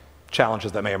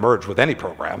challenges that may emerge with any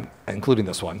program, including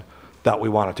this one, that we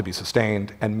want it to be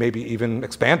sustained and maybe even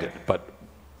expanded, but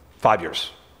 5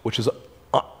 years, which is,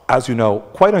 as you know,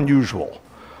 quite unusual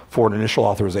for an initial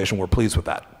authorization. We're pleased with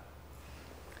that.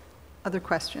 Other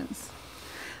questions?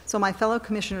 So my fellow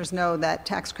commissioners know that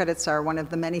tax credits are one of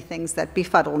the many things that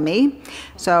befuddle me.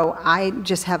 So I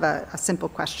just have a simple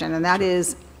question, and that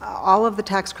is, all of the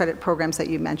tax credit programs that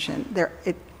you mentioned,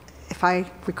 if I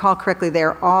recall correctly,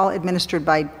 they're all administered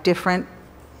by different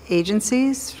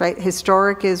agencies, right?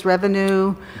 Historic is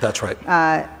revenue, That's right.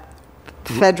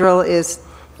 federal is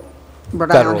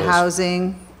Rhode Federal Island is-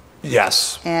 Housing.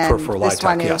 Yes, And for this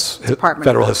one LIHTC, is yes. Department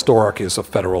Federal of- Historic is a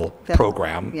federal Federal,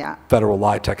 program. yeah. Federal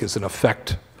LIHTC is in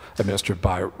effect administered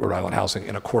by Rhode Island Housing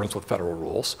in accordance with federal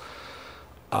rules.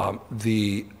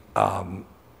 The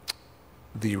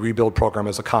rebuild program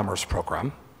is a commerce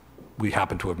program. We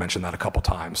happen to have mentioned that a couple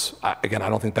times. Again, I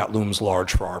don't think that looms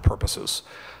large for our purposes.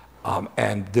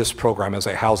 And this program is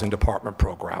a housing department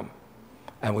program,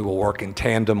 and we will work in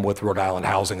tandem with Rhode Island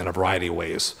Housing in a variety of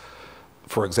ways.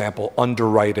 For example,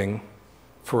 underwriting,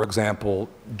 for example,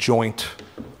 joint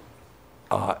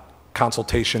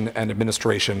consultation and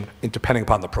administration, depending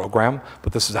upon the program,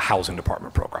 but this is a housing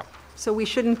department program. So we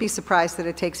shouldn't be surprised that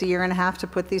it takes a year and a half to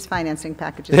put these financing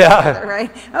packages Yeah. together,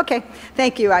 right? Okay,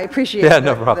 thank you, I appreciate Yeah,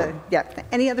 no problem. Yeah,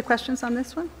 any other questions on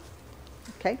this one?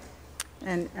 Okay,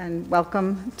 and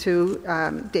welcome to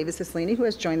David Cicilline, who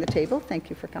has joined the table. Thank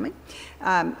you for coming.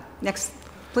 Next,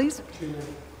 please.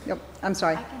 Yep, I'm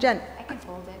sorry. Jen? I can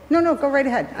hold it. No, go right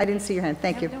ahead. I didn't see your hand.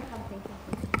 Thank you. No problem,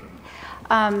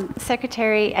 thank you.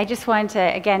 Secretary, I just wanted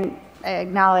to, again,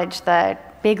 acknowledge the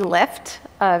big lift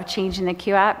of changing the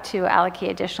QApp to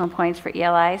allocate additional points for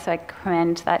ELI, so I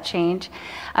commend that change.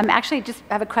 Actually, just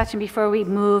have a question before we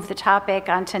move the topic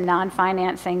onto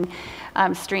non-financing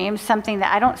streams, something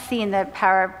that I don't see in the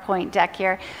PowerPoint deck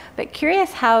here, but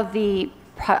curious how the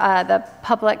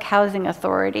Public Housing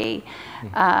Authority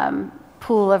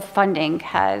pool of funding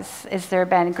has there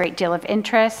been a great deal of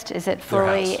interest? Is it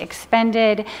fully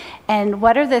expended? And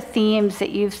what are the themes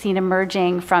that you've seen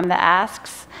emerging from the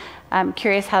asks? I'm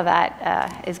curious how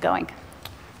that is going.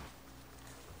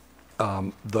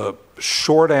 The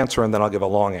short answer, and then I'll give a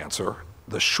long answer.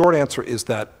 The short answer is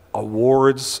that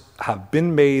awards have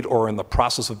been made or are in the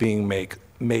process of being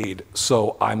made.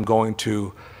 So I'm going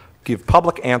to give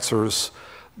public answers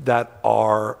that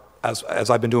are, as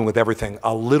I've been doing with everything,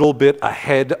 a little bit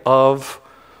ahead of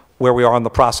where we are in the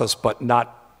process, but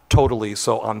not totally.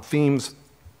 So on themes,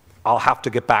 I'll have to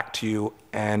get back to you,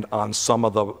 and on some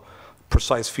of the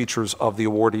precise features of the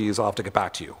awardees, I'll have to get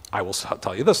back to you. I will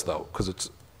tell you this, though, because it's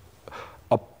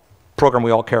a program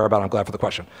we all care about. I'm glad for the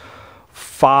question.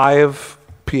 5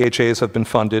 PHAs have been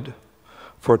funded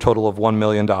for a total of $1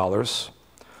 million.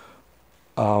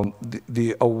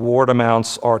 The award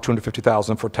amounts are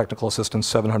 $250,000 for technical assistance,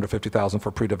 $750,000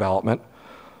 for pre-development.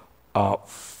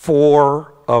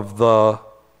 4 of the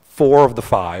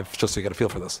 5, just so you get a feel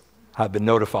for this, have been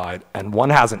notified, and 1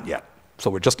 hasn't yet. So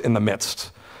we're just in the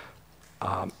midst.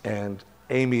 And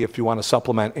Amy, if you want to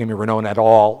supplement, Amy Renone at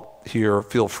all here,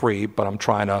 feel free, but I'm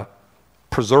trying to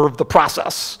preserve the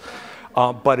process.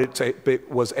 But it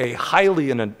was a highly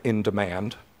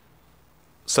in-demand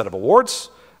set of awards.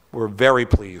 We're very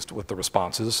pleased with the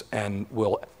responses, and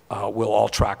we'll all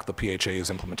track the PHA's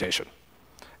implementation.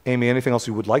 Amy, anything else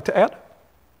you would like to add?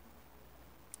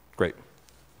 Great.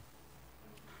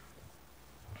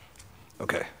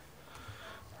 Okay.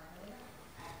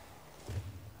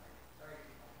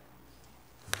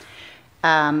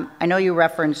 I know you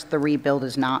referenced the rebuild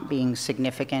as not being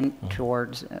significant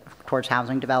towards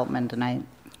housing development, and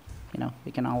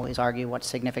we can always argue what's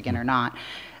significant or not.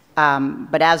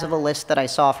 But as of a list that I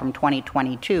saw from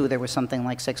 2022, there was something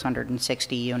like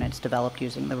 660 units developed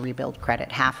using the rebuild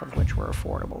credit, half of which were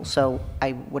affordable. So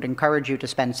I would encourage you to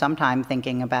spend some time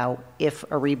thinking about if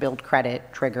a rebuild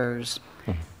credit triggers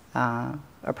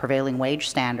a prevailing wage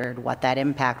standard, what that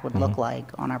impact would look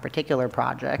like on our particular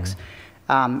projects.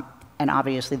 And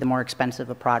obviously, the more expensive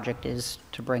a project is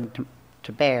to bring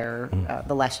to bear,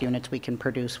 the less units we can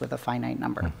produce with a finite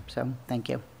number. So thank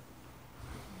you.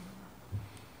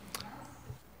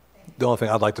 The only thing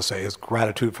I'd like to say is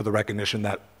gratitude for the recognition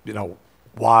that,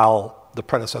 while the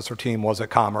predecessor team was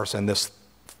at Commerce, and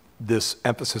this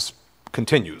emphasis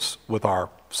continues with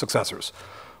our successors,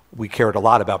 we cared a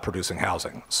lot about producing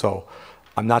housing. So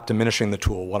I'm not diminishing the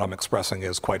tool. What I'm expressing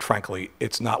is, quite frankly,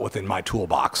 it's not within my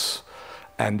toolbox.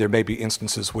 And there may be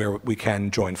instances where we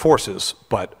can join forces,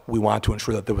 but we want to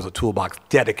ensure that there was a toolbox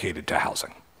dedicated to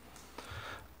housing.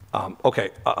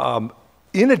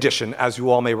 In addition, as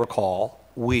you all may recall,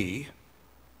 we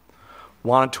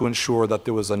wanted to ensure that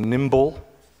there was a nimble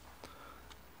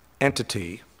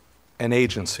entity, an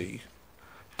agency,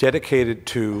 dedicated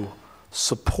to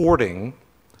supporting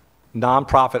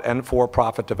nonprofit and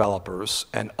for-profit developers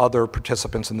and other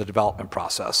participants in the development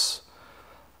process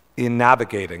in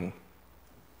navigating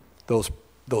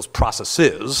those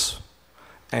processes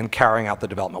and carrying out the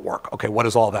development work. Okay, what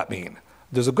does all that mean?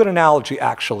 There's a good analogy,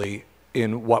 actually,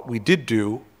 in what we did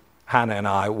do, Hannah and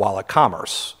I, while at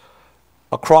Commerce.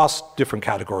 across different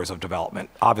categories of development,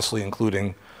 obviously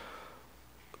including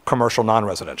commercial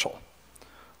non-residential.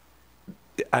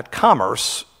 At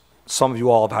Commerce, some of you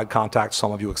all have had contact,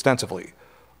 some of you extensively.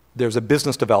 There's a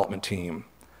business development team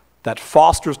that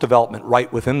fosters development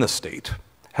right within the state,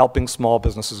 helping small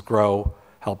businesses grow,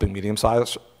 helping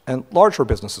medium-sized and larger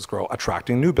businesses grow,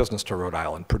 attracting new business to Rhode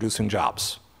Island, producing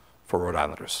jobs for Rhode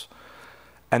Islanders.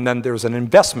 And then there's an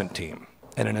investment team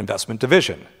and an investment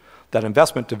division. That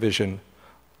investment division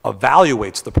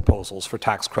evaluates the proposals for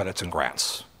tax credits and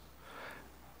grants.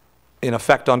 In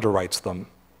effect, underwrites them,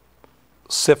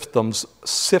 sifts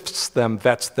them,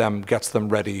 vets them, gets them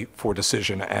ready for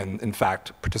decision, and in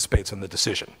fact, participates in the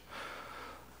decision.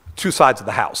 Two sides of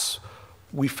the house.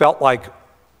 We felt like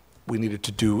we needed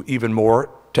to do even more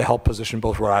to help position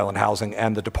both Rhode Island Housing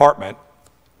and the department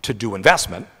to do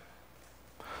investment.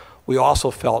 We also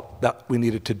felt that we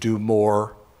needed to do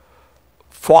more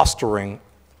fostering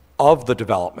of the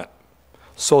development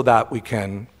so that we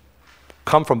can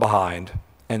come from behind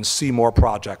and see more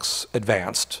projects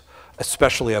advanced,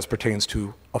 especially as pertains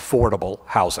to affordable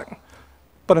housing,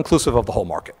 but inclusive of the whole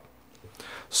market.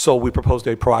 So we proposed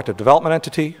a proactive development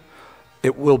entity.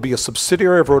 It will be a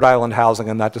subsidiary of Rhode Island Housing,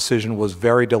 and that decision was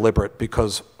very deliberate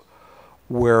because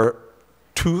we're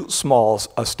too small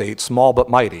a state, small but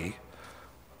mighty.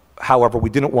 However, we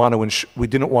didn't want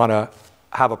to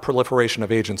have a proliferation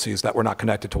of agencies that were not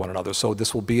connected to one another. So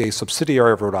this will be a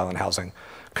subsidiary of Rhode Island Housing,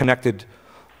 connected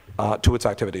to its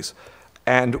activities,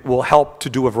 and will help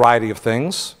to do a variety of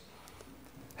things,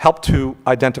 help to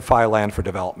identify land for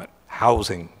development,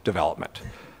 housing development,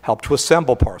 help to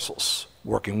assemble parcels,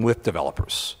 working with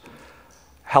developers,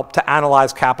 help to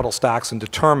analyze capital stacks and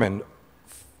determine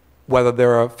whether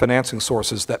there are financing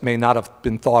sources that may not have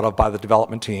been thought of by the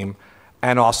development team,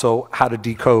 and also how to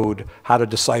decode, how to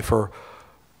decipher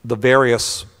the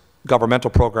various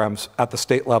governmental programs at the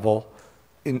state level,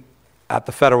 at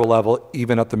the federal level,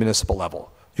 even at the municipal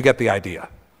level. You get the idea.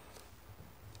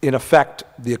 In effect,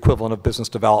 the equivalent of business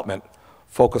development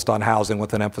focused on housing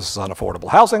with an emphasis on affordable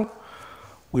housing.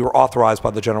 We were authorized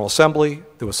by the General Assembly.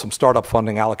 There was some startup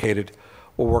funding allocated.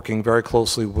 We're working very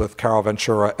closely with Carol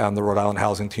Ventura and the Rhode Island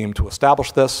Housing team to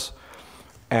establish this.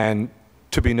 And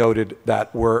to be noted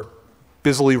that we're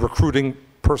busily recruiting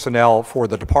personnel for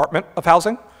the Department of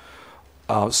Housing.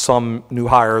 Some new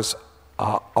hires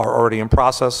are already in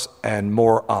process and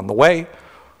more on the way,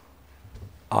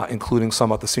 including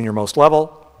some at the senior-most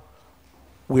level.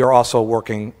 We are also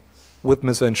working with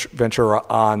Ms. Ventura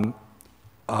on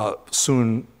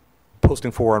soon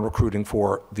posting for and recruiting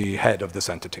for the head of this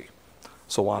entity.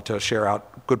 So I want to share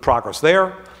out good progress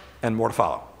there and more to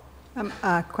follow.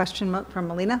 A question from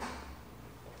Melina.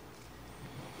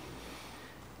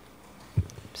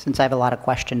 Since I have a lot of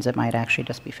questions, it might actually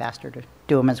just be faster to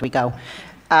do them as we go.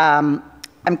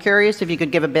 I'm curious if you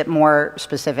could give a bit more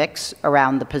specifics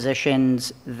around the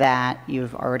positions that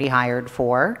you've already hired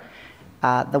for,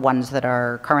 the ones that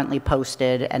are currently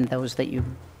posted and those that you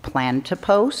plan to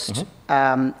post.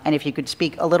 And if you could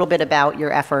speak a little bit about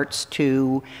your efforts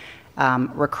to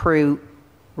recruit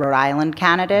Rhode Island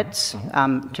candidates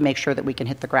to make sure that we can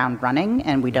hit the ground running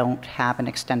and we don't have an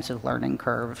extensive learning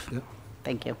curve. Yeah.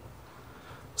 Thank you.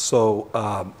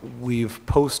 So we've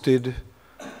posted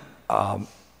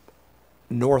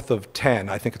north of 10,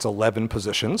 I think it's 11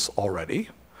 positions already.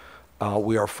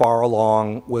 We are far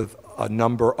along with a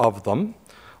number of them.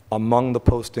 Among the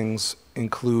postings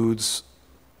includes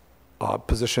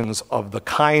positions of the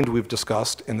kind we've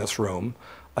discussed in this room,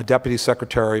 a deputy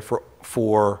secretary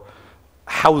for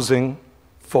housing,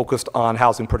 focused on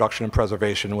housing production and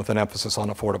preservation with an emphasis on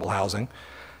affordable housing,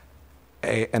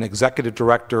 an executive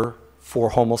director for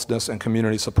homelessness and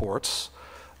community supports,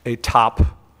 a top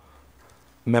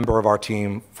member of our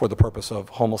team for the purpose of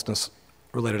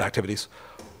homelessness-related activities,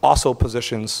 also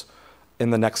positions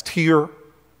in the next tier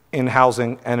in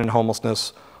housing and in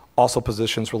homelessness, also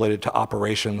positions related to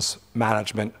operations,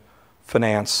 management,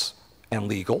 finance, and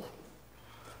legal.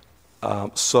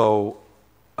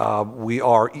 We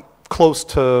are close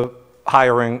to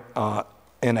hiring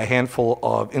in a handful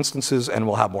of instances, and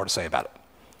we'll have more to say about it.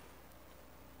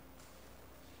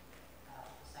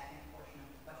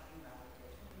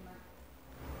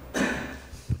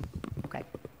 Okay,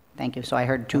 thank you. So I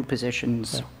heard 2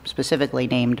 positions specifically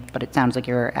named, but it sounds like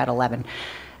you're at 11.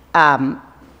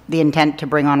 The intent to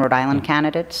bring on Rhode Island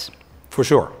candidates? For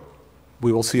sure.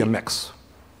 We will see a mix.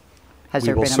 Has We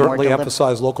there will been a more certainly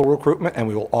emphasize local recruitment, and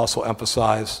we will also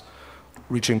emphasize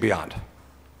reaching beyond.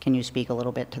 Can you speak a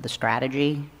little bit to the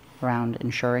strategy around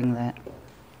ensuring that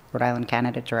Rhode Island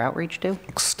candidates are outreached to?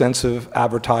 Extensive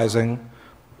advertising,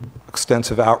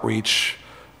 extensive outreach,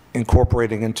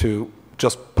 incorporating into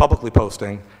just publicly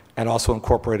posting and also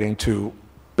incorporating to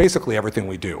basically everything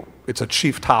we do. It's a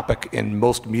chief topic in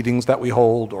most meetings that we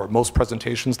hold or most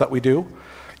presentations that we do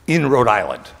in Rhode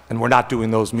Island. And we're not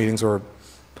doing those meetings or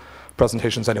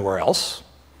presentations anywhere else.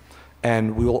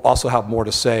 And we will also have more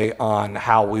to say on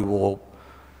how we will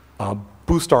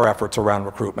boost our efforts around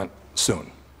recruitment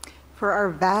soon. For our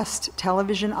vast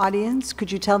television audience,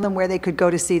 could you tell them where they could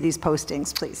go to see these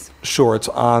postings, please? Sure, it's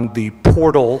on the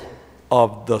portal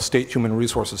of the State Human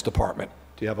Resources Department.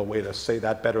 Do you have a way to say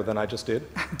that better than I just did?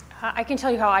 I can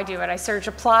tell you how I do it. I search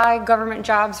apply government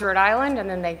jobs Rhode Island, and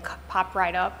then they pop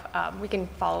right up. We can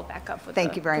follow back up with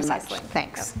Thank you very much. link.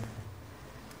 Thanks.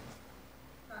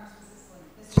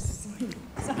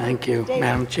 Thank you,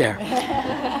 Madam Chair.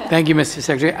 Thank you, Mr.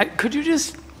 Secretary. Could you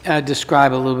just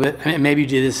describe a little bit, I mean, maybe you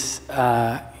did this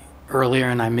earlier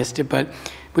and I missed it, but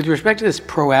with respect to this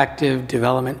proactive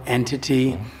development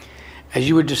entity, as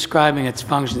you were describing its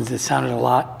functions, it sounded a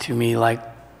lot to me like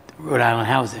Rhode Island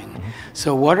Housing.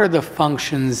 So what are the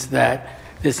functions that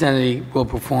this entity will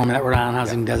perform that Rhode Island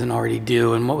Housing doesn't already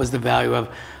do, and what was the value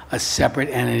of a separate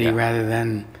entity rather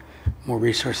than more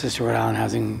resources to Rhode Island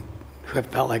Housing, who have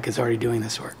felt like is already doing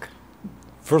this work?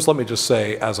 First, let me just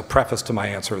say, as a preface to my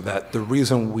answer, that the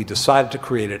reason we decided to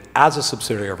create it as a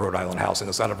subsidiary of Rhode Island Housing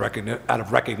is out of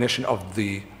recognition of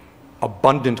the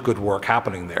abundant good work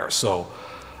happening there. So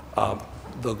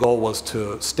the goal was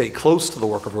to stay close to the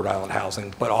work of Rhode Island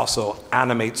Housing, but also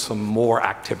animate some more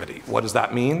activity. What does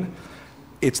that mean?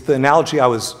 It's the analogy I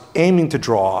was aiming to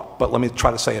draw, but let me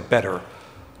try to say it better.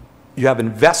 You have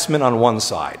investment on one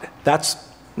side. That's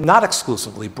not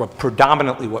exclusively, but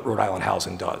predominantly what Rhode Island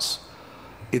Housing does.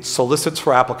 It solicits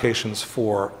for applications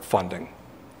for funding,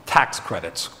 tax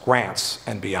credits, grants,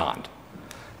 and beyond.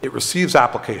 It receives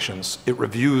applications, it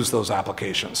reviews those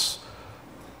applications.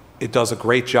 It does a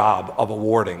great job of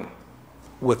awarding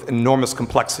with enormous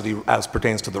complexity as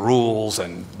pertains to the rules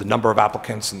and the number of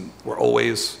applicants, and we're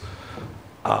always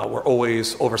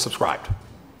oversubscribed.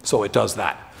 So it does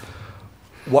that.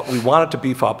 What we wanted to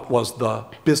beef up was the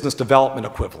business development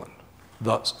equivalent,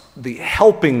 the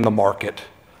helping the market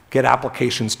get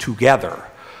applications together,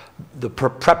 the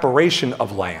preparation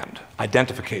of land,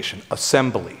 identification,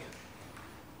 assembly,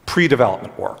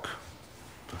 pre-development work,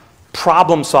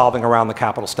 problem solving around the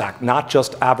capital stack, not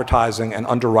just advertising and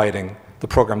underwriting the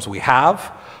programs we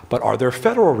have, but are there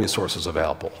federal resources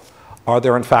available? Are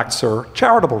there, in fact, sir,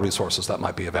 charitable resources that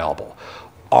might be available?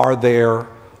 Are there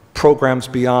programs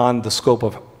beyond the scope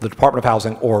of the Department of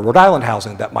Housing or Rhode Island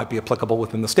Housing that might be applicable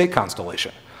within the state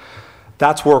constellation?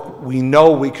 That's work we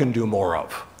know we can do more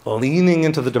of, leaning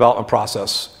into the development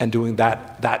process and doing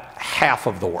that half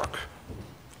of the work.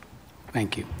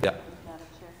 Thank you. Yeah.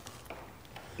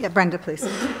 Yeah, Brenda, please.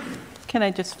 Can I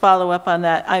just follow up on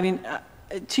that? I mean,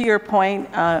 to your point,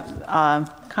 I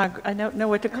don't know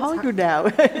what to call you now,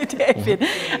 David.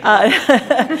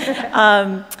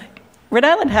 Rhode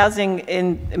Island Housing,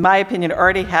 in my opinion,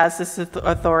 already has this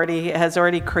authority, has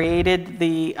already created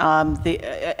the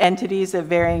entities at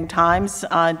varying times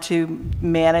to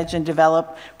manage and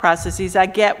develop processes. I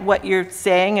get what you're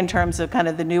saying in terms of kind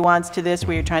of the nuance to this,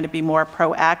 where you're trying to be more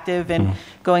proactive and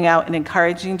going out and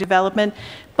encouraging development.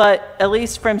 But at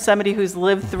least from somebody who's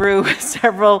lived through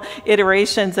several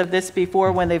iterations of this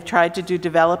before, when they've tried to do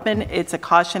development, it's a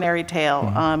cautionary tale.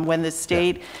 When the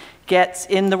state gets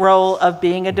in the role of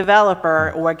being a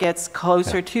developer or gets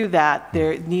closer to that,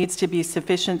 there needs to be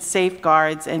sufficient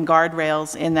safeguards and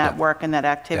guardrails in that work and that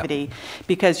activity,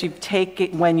 because you've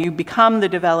taken, when you become the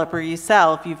developer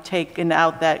yourself, you've taken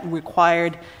out that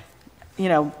required, you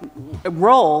know,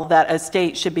 role that a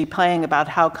state should be playing about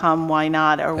how come, why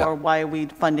not, or why are we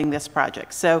funding this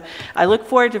project. So I look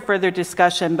forward to further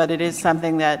discussion, but it is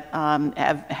something that,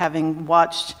 having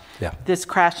watched this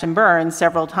crash and burn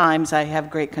several times, I have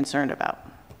great concern about.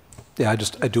 Yeah,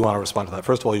 I do want to respond to that.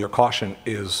 First of all, your caution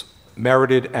is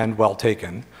merited and well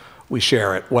taken. We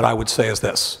share it. What I would say is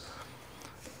this: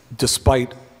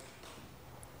 despite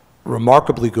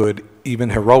remarkably good,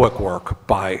 even heroic work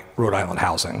by Rhode Island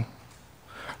Housing,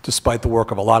 despite the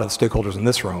work of a lot of the stakeholders in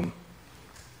this room,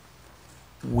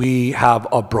 we have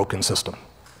a broken system.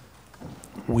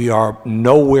 We are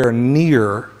nowhere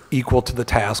near equal to the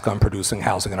task on producing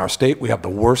housing in our state. We have the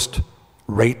worst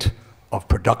rate of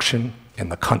production in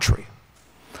the country.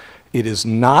 It is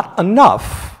not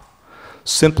enough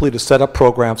simply to set up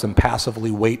programs and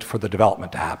passively wait for the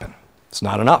development to happen. It's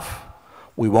not enough.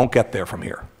 We won't get there from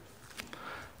here.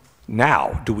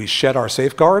 Now, do we shed our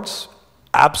safeguards?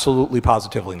 Absolutely,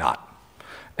 positively not.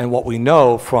 And what we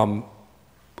know from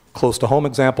close to home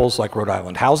examples like Rhode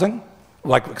Island Housing,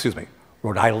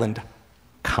 Rhode Island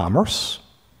Commerce,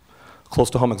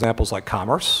 close-to-home examples like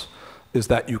commerce, is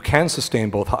that you can sustain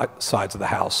both sides of the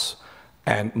house.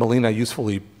 And Melina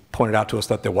usefully pointed out to us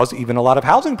that there was even a lot of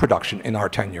housing production in our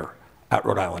tenure at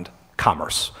Rhode Island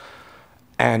Commerce.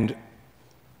 And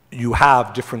you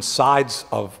have different sides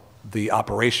of the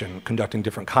operation conducting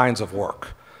different kinds of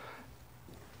work,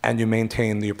 and you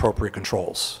maintain the appropriate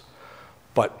controls.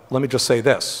 But let me just say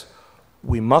this.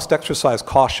 We must exercise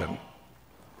caution.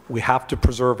 We have to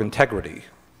preserve integrity.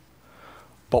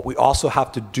 But we also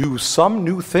have to do some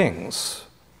new things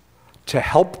to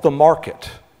help the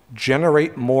market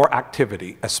generate more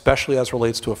activity, especially as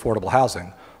relates to affordable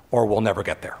housing, or we'll never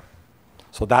get there.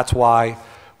 So that's why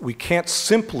we can't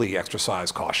simply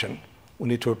exercise caution. We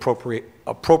need to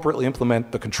appropriately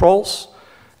implement the controls,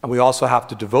 and we also have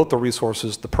to devote the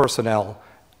resources, the personnel,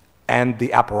 and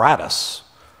the apparatus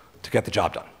to get the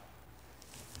job done.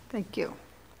 Thank you.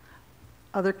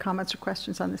 Other comments or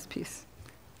questions on this piece?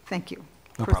 Thank you.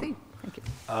 No Proceed.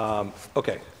 problem. Thank you.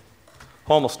 Okay,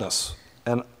 homelessness.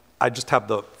 And I just have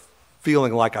the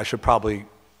feeling like I should probably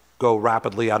go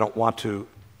rapidly. I don't want to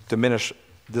diminish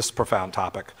this profound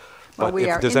topic. But Well,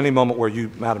 if there's any moment where you,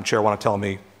 Madam Chair, want to tell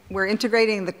me. We're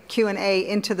integrating the Q&A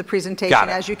into the presentation, Got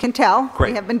it. as you can tell.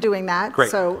 Great. We have been doing that. Great.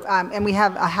 So, and we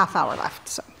have a half hour left,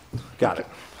 so. Got it.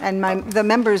 And the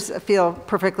members feel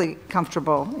perfectly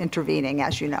comfortable intervening,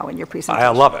 as you know, in your presentation. I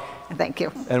love it. Thank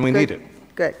you. And we Good. need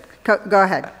it. Good. Go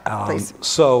ahead, please.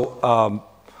 So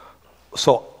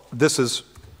this is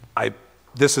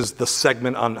the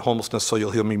segment on homelessness, so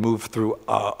you'll hear me move through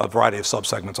a variety of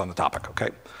subsegments on the topic, okay?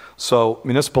 So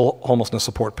Municipal Homelessness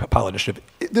Support Pilot Initiative.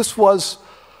 This was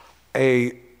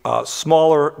a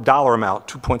smaller dollar amount,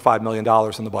 $2.5 million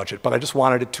in the budget, but I just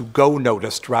wanted it to go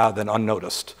noticed rather than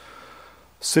unnoticed.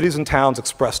 Cities and towns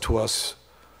expressed to us,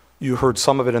 you heard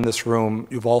some of it in this room,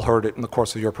 you've all heard it in the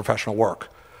course of your professional work,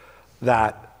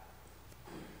 that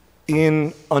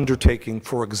in undertaking,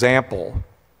 for example,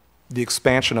 the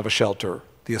expansion of a shelter,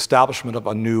 the establishment of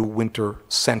a new winter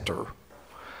center,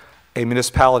 a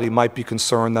municipality might be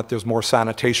concerned that there's more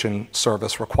sanitation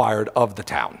service required of the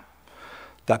town,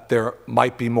 that there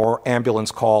might be more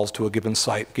ambulance calls to a given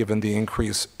site given the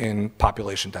increase in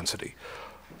population density,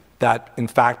 that in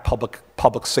fact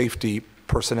public safety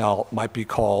personnel might be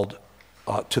called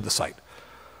to the site.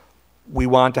 We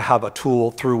want to have a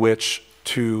tool through which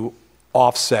to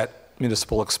offset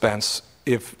municipal expense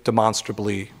if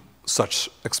demonstrably such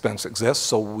expense exists,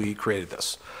 so we created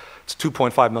this. It's a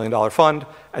 $2.5 million fund,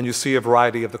 and you see a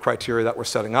variety of the criteria that we're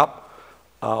setting up,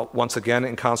 once again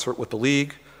in concert with the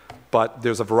League, but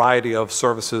there's a variety of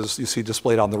services you see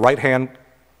displayed on the right-hand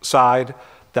side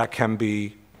that can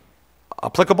be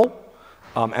applicable,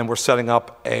 and we're setting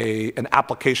up an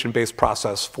application-based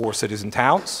process for cities and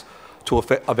towns to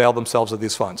avail themselves of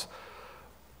these funds.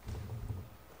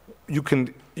 You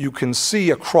can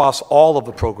see across all of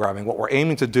the programming, what we're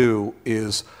aiming to do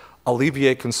is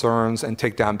alleviate concerns and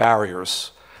take down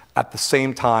barriers at the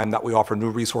same time that we offer new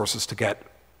resources to get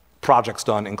projects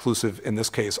done, inclusive, in this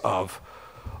case, of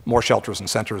more shelters and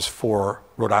centers for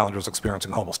Rhode Islanders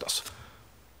experiencing homelessness.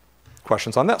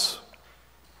 Questions on this?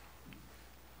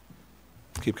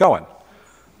 Keep going.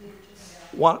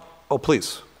 Oh,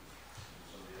 please.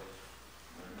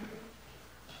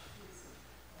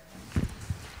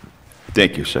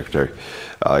 Thank you, Secretary.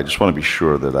 I just want to be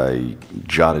sure that I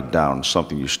jotted down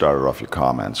something you started off your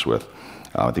comments with.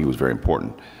 I think it was very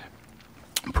important.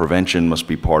 Prevention must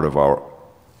be part of our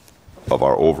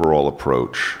overall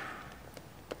approach.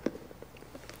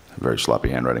 Very sloppy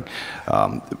handwriting.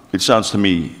 It sounds to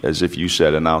me as if you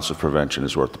said an ounce of prevention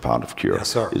is worth a pound of cure. Yes,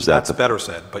 sir. Is that That's better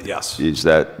said, but yes. Is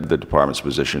that the department's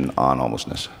position on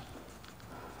homelessness?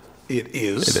 It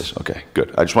is. It is. Okay,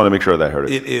 good. I just want to make sure that I heard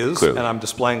it. It is, clearly. and I'm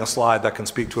displaying a slide that can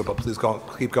speak to it, but please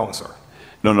keep going, sir.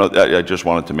 No, I just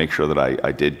wanted to make sure that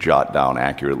I did jot down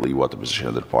accurately what the position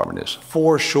of the department is.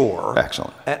 For sure.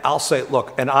 Excellent. And I'll say,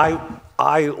 look, and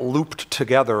I looped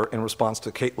together in response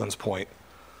to Caitlin's point,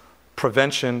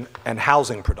 prevention and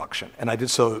housing production, and I did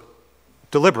so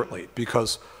deliberately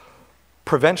because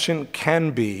prevention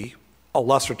can be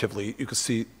illustratively, you can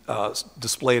see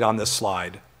displayed on this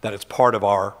slide that it's part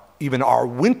of even our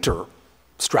winter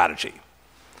strategy.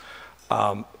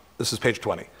 This is page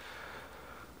 20.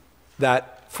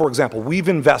 That, for example, we've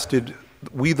invested,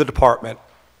 the department,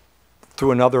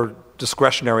 through another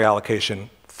discretionary allocation,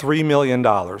 $3 million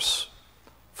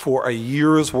for a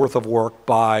year's worth of work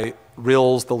by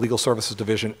RILS, the Legal Services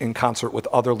Division, in concert with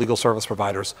other legal service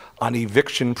providers on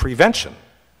eviction prevention.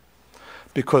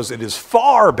 Because it is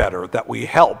far better that we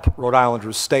help Rhode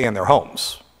Islanders stay in their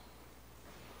homes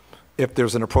if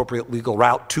there's an appropriate legal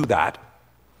route to that.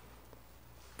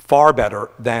 far better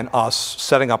than us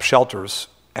setting up shelters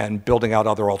and building out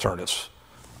other alternatives,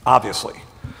 obviously,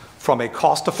 from a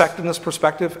cost effectiveness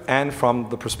perspective and from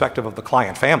the perspective of the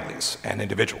client families and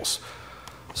individuals.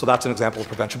 So that's an example of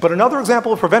prevention. But another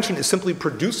example of prevention is simply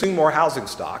producing more housing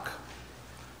stock,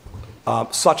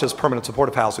 such as permanent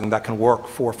supportive housing that can work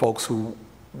for folks who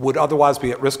would otherwise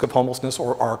be at risk of homelessness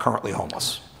or are currently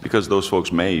homeless. Because those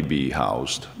folks may be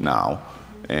housed now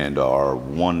and are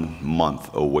 1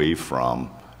 month away from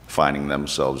finding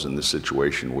themselves in the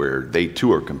situation where they too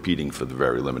are competing for the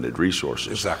very limited resources.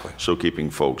 Exactly. So keeping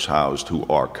folks housed who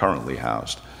are currently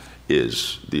housed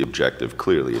is the objective.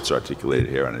 Clearly, it's articulated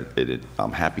here, and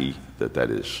I'm happy that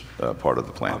that is part of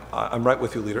the plan. I'm right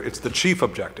with you, Leader. It's the chief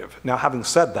objective. Now, having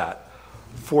said that,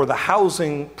 for the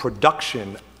housing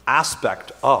production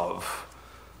aspect of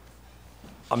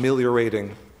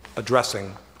ameliorating,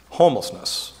 addressing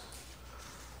homelessness,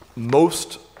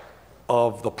 most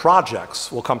of the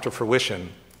projects will come to fruition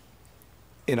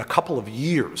in a couple of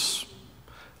years,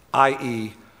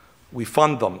 i.e., we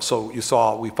fund them. So you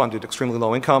saw we funded extremely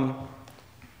low income,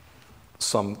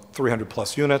 some 300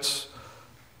 plus units.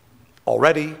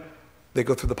 Already, they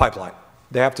go through the pipeline.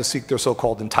 They have to seek their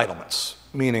so-called entitlements,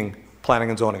 meaning planning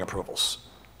and zoning approvals.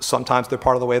 Sometimes they're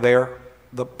part of the way there,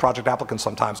 the project applicant,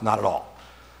 sometimes not at all.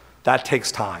 That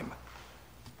takes time.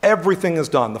 Everything is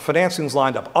done, the financing's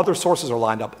lined up, other sources are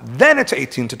lined up, then it's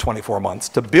 18 to 24 months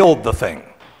to build the thing,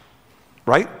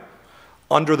 right?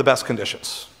 Under the best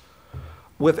conditions,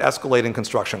 with escalating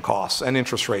construction costs and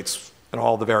interest rates and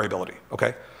all the variability,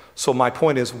 okay? So my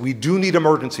point is, we do need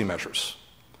emergency measures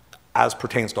as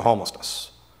pertains to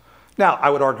homelessness. Now, I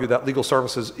would argue that legal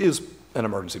services is an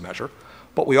emergency measure,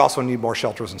 but we also need more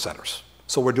shelters and centers.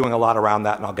 So we're doing a lot around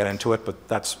that, and I'll get into it, but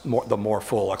that's the more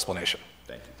full explanation.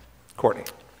 Thank you. Courtney.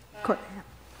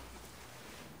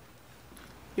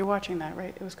 You're watching that,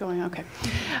 right? It was going, okay.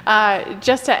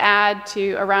 Just to add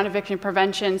to around eviction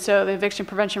prevention, so the Eviction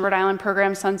Prevention Rhode Island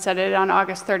program sunsetted on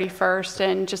August 31st,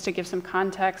 and just to give some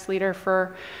context, Leader,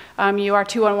 for you, our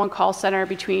 211 call center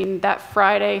between that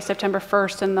Friday, September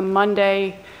 1st, and the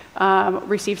Monday,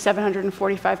 received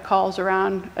 745 calls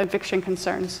around eviction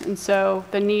concerns. And so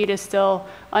the need is still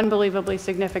unbelievably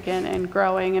significant and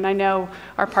growing, and I know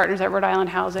our partners at Rhode Island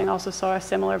Housing also saw a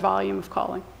similar volume of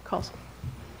calls.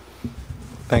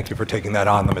 Thank you for taking that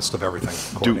on in the midst of everything.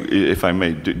 If I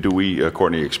may, do we,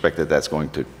 Courtney, expect that that's going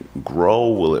to grow?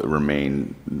 Will it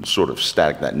remain sort of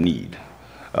static, that need?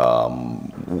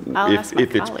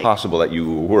 If it's possible that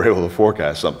you were able to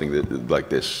forecast something like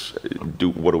this,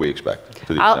 what do we expect?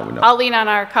 To the extent we know? I'll lean on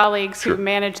our colleagues Sure. who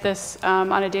manage this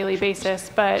on a daily basis,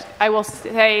 but I will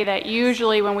say that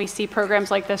usually when we see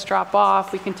programs like this drop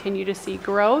off, we continue to see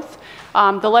growth.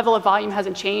 The level of volume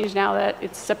hasn't changed now that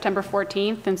it's September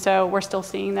 14th, and so we're still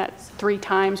seeing that 3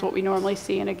 times what we normally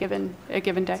see in a given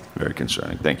day. Very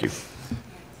concerning. Thank you.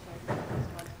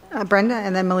 Brenda,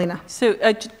 and then Melina. So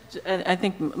I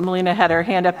think Melina had her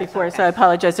hand up before, so I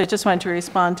apologize. I just wanted to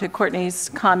respond to Courtney's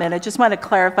comment. I just want to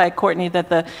clarify, Courtney,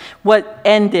 that what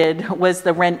ended was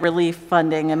the rent relief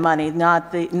funding and money,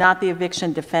 not the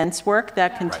eviction defense work.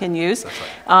 That continues.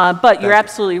 Right. But you're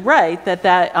absolutely right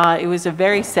that it was a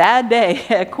very sad day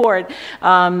at court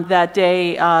that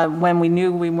day when we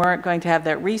knew we weren't going to have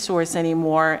that resource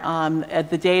anymore.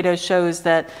 The data shows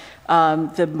that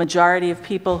the majority of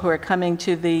people who are coming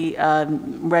to the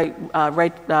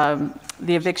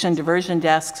the eviction diversion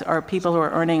desks are people who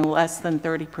are earning less than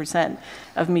 30%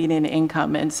 of median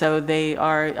income, and so they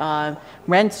are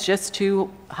rents just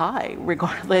too high,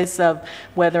 regardless of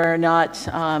whether or not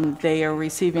they are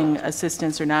receiving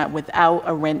assistance or not. Without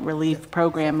a rent relief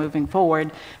program moving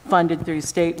forward, funded through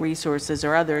state resources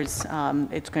or others,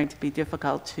 it's going to be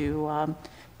difficult to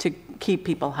keep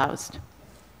people housed.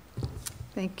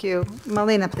 Thank you.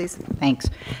 Melina, please. Thanks.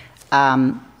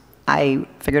 I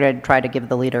figured I'd try to give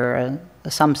the leader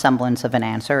some semblance of an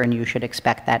answer, and you should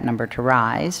expect that number to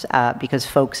rise because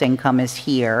folks' income is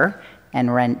here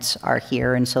and rents are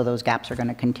here, and so those gaps are going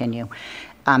to continue.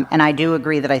 And I do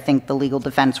agree that I think the legal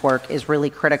defense work is really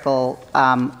critical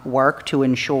work to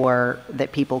ensure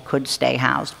that people could stay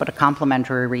housed, but a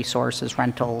complementary resource is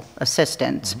rental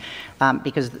assistance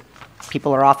because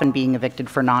people are often being evicted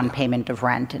for non-payment of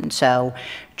rent, and so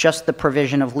just the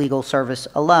provision of legal service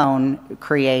alone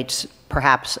creates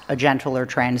perhaps a gentler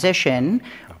transition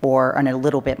or a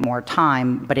little bit more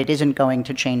time, but it isn't going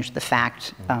to change the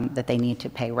fact that they need to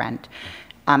pay rent.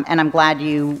 And I'm glad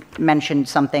you mentioned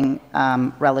something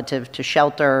relative to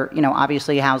shelter. You know,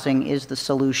 obviously housing is the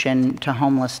solution to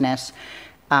homelessness.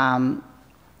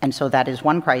 And so that is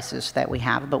one crisis that we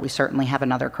have, but we certainly have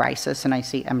another crisis, and I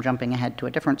see I'm jumping ahead to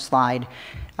a different slide,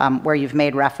 where you've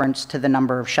made reference to the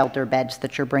number of shelter beds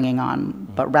that you're bringing on.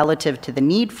 But relative to the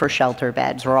need for shelter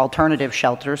beds or alternative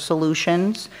shelter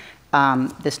solutions,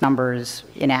 this number is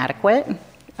inadequate,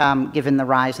 given the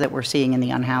rise that we're seeing in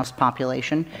the unhoused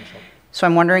population. So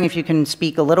I'm wondering if you can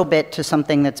speak a little bit to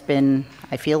something that's been,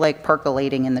 I feel like,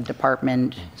 percolating in the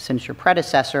department since your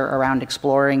predecessor around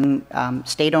exploring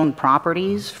state-owned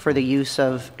properties for the use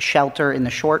of shelter in the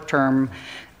short term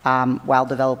while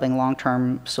developing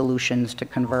long-term solutions to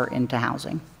convert into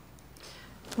housing.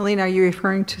 Melina, are you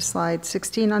referring to slide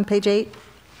 16 on page 8?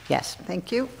 Yes.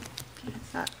 Thank you.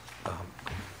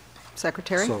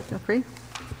 Secretary, So- feel free.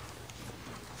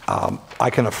 I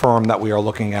can affirm that we are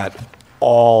looking at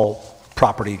all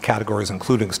property categories,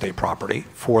 including state property,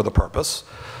 for the purpose.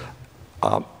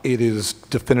 It is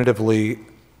definitively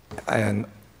an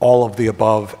all of the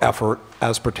above effort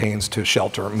as pertains to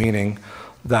shelter, meaning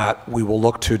that we will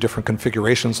look to different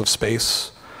configurations of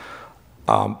space.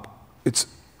 It's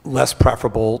less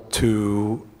preferable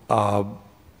to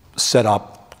set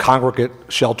up congregate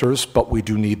shelters, but we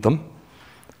do need them.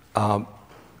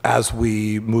 As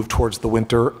we move towards the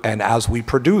winter and as we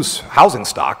produce housing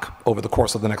stock over the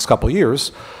course of the next couple of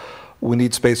years, we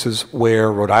need spaces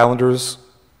where Rhode Islanders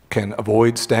can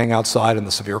avoid staying outside in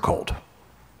the severe cold.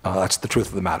 That's the truth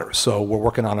of the matter. So we're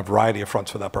working on a variety of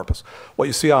fronts for that purpose. What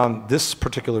you see on this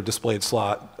particular displayed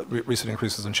slide, recent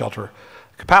increases in shelter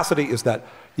capacity, is that,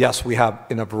 yes, we have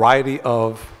in a variety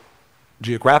of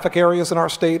geographic areas in our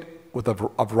state with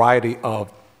a variety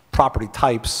of property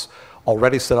types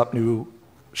already set up new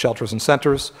shelters and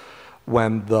centers.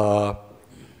 When the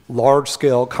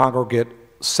large-scale congregate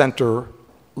center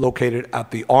located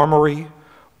at the Armory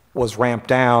was ramped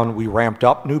down, we ramped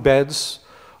up new beds,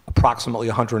 approximately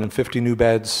 150 new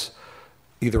beds,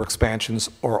 either expansions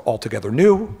or altogether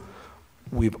new.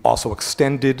 We've also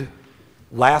extended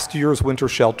last year's winter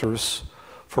shelters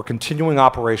for continuing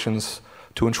operations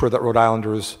to ensure that Rhode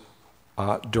Islanders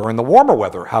during the warmer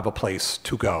weather have a place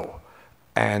to go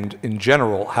and in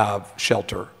general have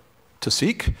shelter to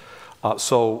seek.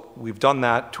 So we've done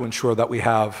that to ensure that we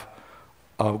have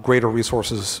greater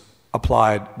resources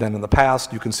applied than in the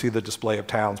past. You can see the display of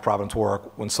towns, Providence,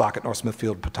 Warwick, Woonsocket, North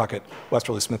Smithfield, Pawtucket,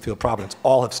 Westerly, Smithfield, Providence,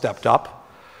 all have stepped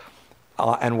up,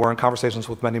 and we're in conversations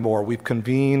with many more. We've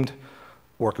convened,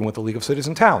 working with the League of Cities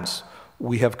and Towns,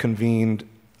 we have convened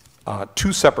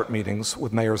 2 separate meetings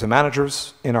with mayors and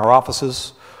managers in our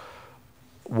offices,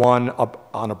 one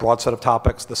on a broad set of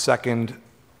topics, the second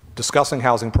discussing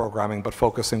housing programming, but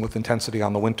focusing with intensity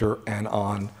on the winter and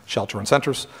on shelter and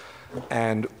centers.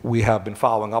 And we have been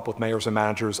following up with mayors and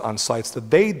managers on sites that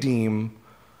they deem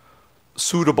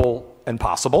suitable and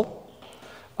possible.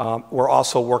 We're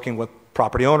also working with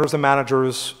property owners and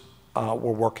managers. We're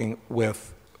working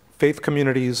with faith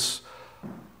communities.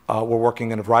 We're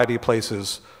working in a variety of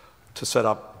places to set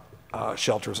up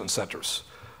shelters and centers.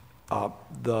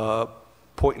 The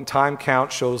point in time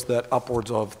count shows that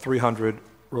upwards of 300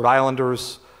 Rhode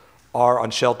Islanders are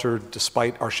unsheltered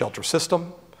despite our shelter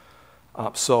system.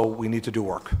 So we need to do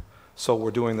work. So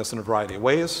we're doing this in a variety of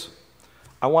ways.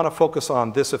 I want to focus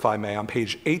on this, if I may, on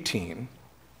page 18.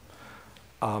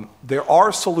 There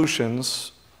are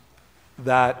solutions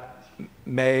that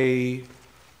may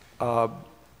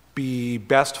be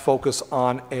best focused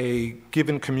on a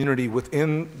given community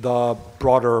within the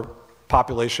broader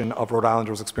population of Rhode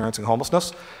Islanders experiencing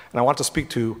homelessness, and I want to speak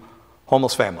to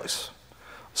homeless families.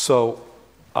 So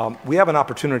we have an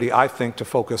opportunity, I think, to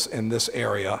focus in this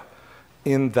area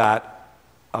in that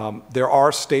there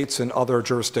are states and other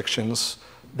jurisdictions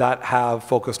that have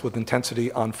focused with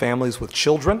intensity on families with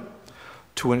children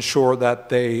to ensure that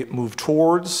they move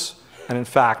towards and, in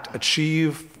fact,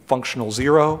 achieve functional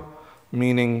zero,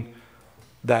 meaning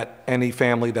that any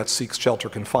family that seeks shelter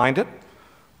can find it.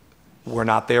 We're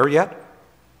not there yet.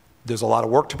 There's a lot of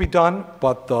work to be done,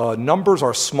 but the numbers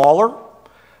are smaller,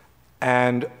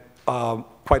 and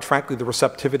quite frankly, the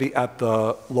receptivity at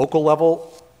the local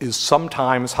level is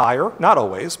sometimes higher, not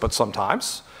always, but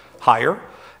sometimes higher,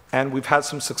 and we've had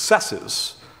some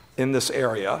successes in this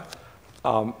area.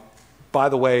 By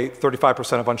the way,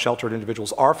 35% of unsheltered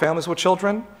individuals are families with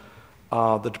children.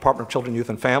 The Department of Children, Youth,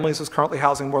 and Families is currently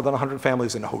housing more than 100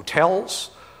 families in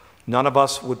hotels. None of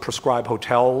us would prescribe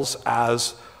hotels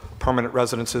as permanent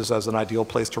residences as an ideal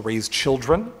place to raise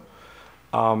children.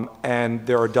 And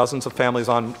there are dozens of families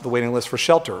on the waiting list for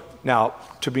shelter. Now,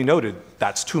 to be noted,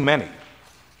 that's too many,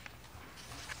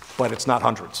 but it's not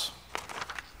hundreds.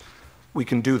 We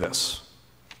can do this.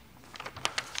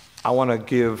 I want to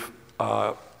give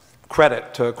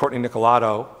credit to Courtney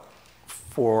Nicolato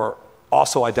for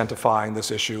also identifying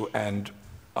this issue and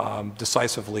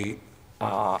decisively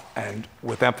and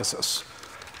with emphasis.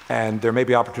 And there may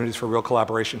be opportunities for real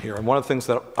collaboration here. And one of the things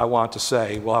that I want to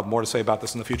say, we'll have more to say about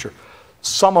this in the future,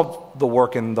 some of the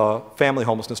work in the family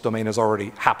homelessness domain is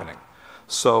already happening.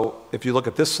 So if you look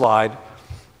at this slide,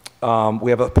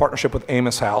 we have a partnership with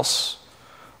Amos House.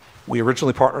 We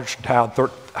originally partnered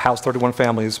to house 31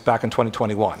 families back in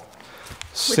 2021.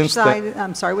 Which slide,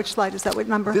 I'm sorry, which slide is that, what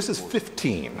number? This is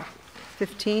 15.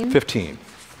 15? 15.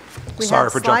 We Sorry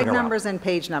have for slide jumping around. numbers and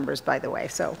page numbers, by the way,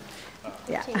 so,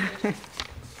 yeah. You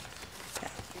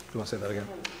want to say that again?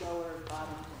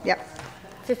 Yep,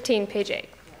 15, page 8.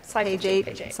 Slide page 15, 8,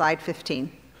 page 8. slide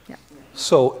 15. Yeah.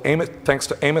 So thanks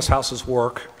to Amos House's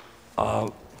work,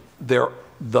 the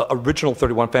original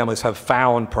 31 families have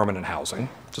found permanent housing.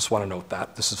 Just want to note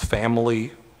that. This is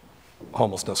family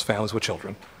homelessness, families with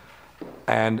children.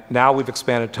 And now we've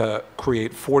expanded to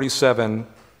create 47,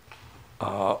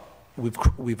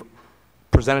 we've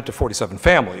presented to 47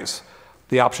 families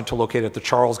the option to locate at the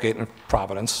Charles Gate in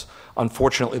Providence.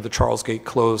 Unfortunately, the Charles Gate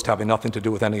closed, having nothing to do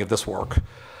with any of this work.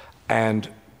 And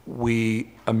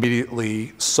we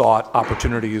immediately sought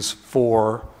opportunities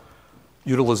for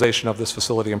utilization of this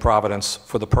facility in Providence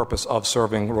for the purpose of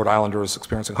serving Rhode Islanders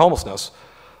experiencing homelessness.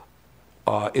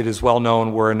 It is well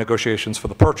known we're in negotiations for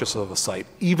the purchase of the site.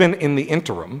 Even in the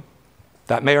interim,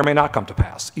 that may or may not come to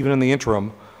pass. Even in the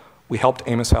interim, we helped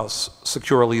Amos House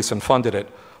secure a lease and funded it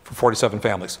for 47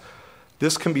 families.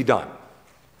 This can be done.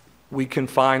 We can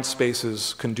find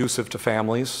spaces conducive to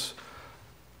families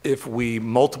if we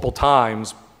multiple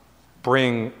times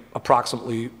bring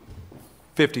approximately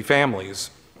 50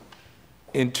 families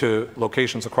into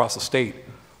locations across the state.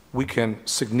 We can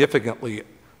significantly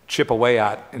chip away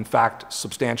at, in fact,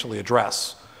 substantially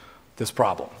address this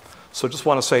problem. So just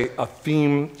want to say a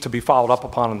theme to be followed up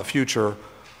upon in the future,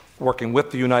 working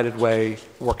with the United Way,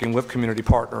 working with community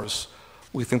partners.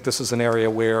 We think this is an area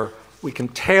where we can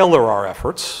tailor our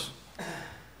efforts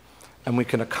and we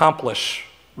can accomplish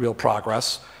real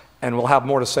progress. And we'll have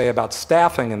more to say about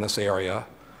staffing in this area,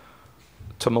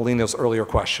 to Melina's earlier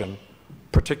question,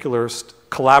 particular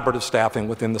collaborative staffing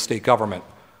within the state government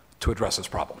to address this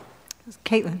problem.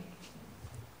 Caitlin.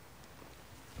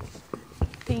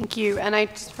 Thank you. And I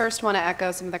just first want to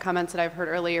echo some of the comments that I've heard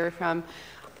earlier from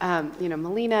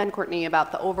Melina and Courtney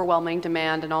about the overwhelming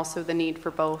demand and also the need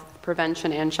for both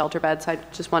prevention and shelter beds. I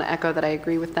just want to echo that I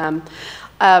agree with them.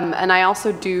 And I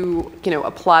also do,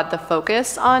 applaud the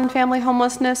focus on family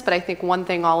homelessness, but I think one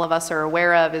thing all of us are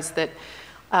aware of is that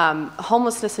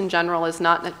homelessness in general is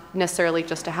not necessarily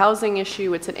just a housing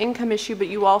issue, it's an income issue, but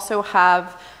you also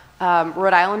have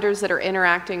Rhode Islanders that are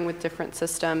interacting with different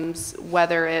systems,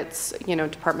 whether it's,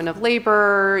 Department of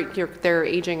Labor, they're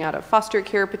aging out of foster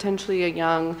care, potentially a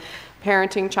young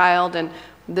parenting child, and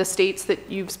the states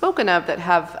that you've spoken of that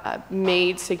have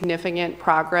made significant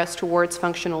progress towards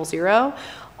functional zero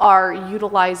are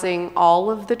utilizing all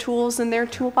of the tools in their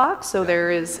toolbox. So there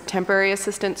is temporary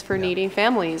assistance for needy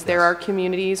families. There are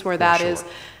communities where that is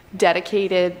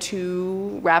dedicated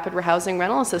to rapid housing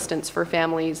rental assistance for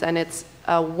families, and it's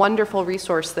a wonderful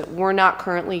resource that we're not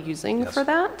currently using for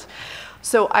that.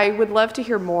 So I would love to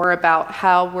hear more about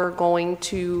how we're going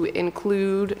to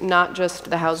include not just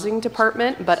the housing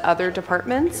department, but other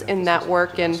departments in that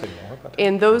work. And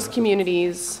in those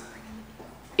communities,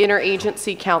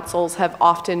 interagency councils have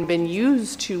often been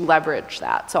used to leverage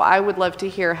that. So I would love to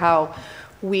hear how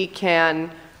we can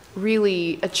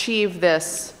really achieve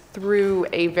this through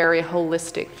a very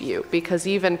holistic view, because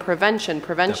even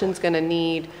prevention's going to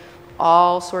need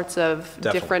all sorts of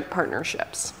different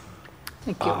partnerships.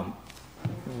 Thank you.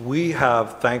 We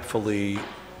have, thankfully,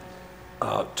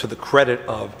 to the credit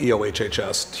of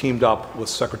EOHHS, teamed up with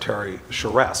Secretary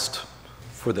Charest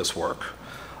for this work,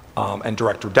 and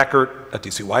Director Deckert at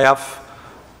DCYF.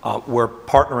 We're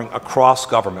partnering across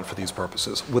government for these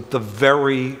purposes with the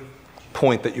very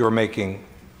point that you're making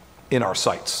in our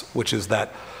sites, which is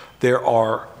that there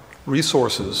are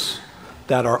resources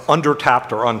that are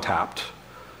undertapped or untapped.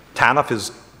 TANF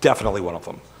is definitely one of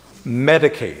them.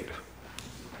 Medicaid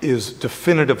is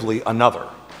definitively another.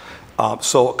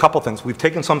 So a couple things. We've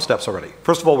taken some steps already.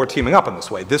 First of all, we're teaming up in this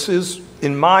way. This is,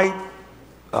 in my,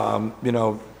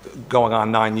 going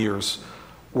on 9 years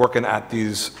working at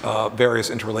these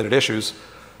various interrelated issues,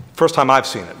 first time I've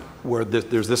seen it, where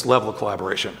there's this level of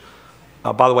collaboration.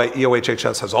 By the way,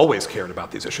 EOHHS has always cared about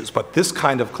these issues, but this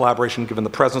kind of collaboration, given the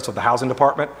presence of the housing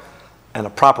department and a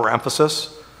proper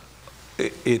emphasis,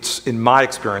 it's, in my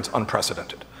experience,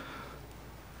 unprecedented.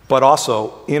 But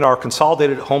also, in our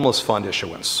Consolidated Homeless Fund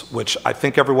issuance, which I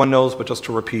think everyone knows, but just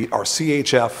to repeat, our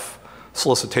CHF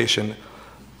solicitation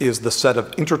is the set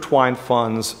of intertwined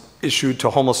funds issued to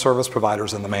homeless service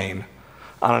providers in the main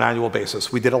on an annual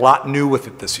basis. We did a lot new with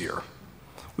it this year.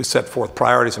 We set forth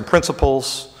priorities and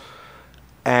principles,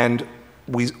 and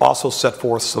we also set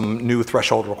forth some new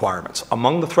threshold requirements.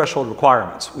 Among the threshold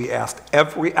requirements, we asked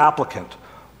every applicant,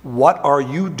 what are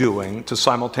you doing to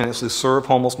simultaneously serve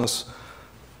homelessness,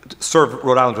 serve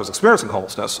Rhode Islanders experiencing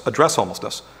homelessness, address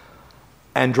homelessness,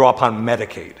 and draw upon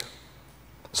Medicaid?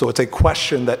 So it's a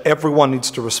question that everyone needs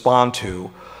to respond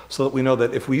to so that we know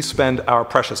that if we spend our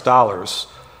precious dollars,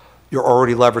 you're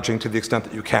already leveraging to the extent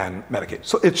that you can Medicaid.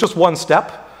 So it's just one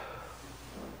step,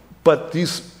 but these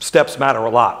steps matter a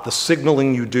lot. The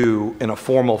signaling you do in a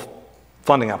formal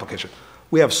funding application.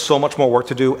 We have so much more work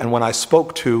to do, and when I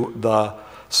spoke to the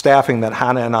staffing that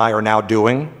Hannah and I are now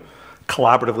doing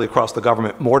collaboratively across the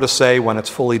government, more to say when it's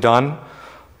fully done,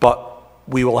 but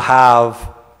we will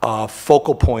have a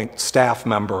focal point staff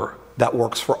member that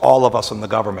works for all of us in the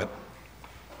government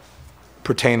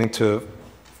pertaining to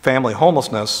family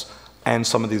homelessness and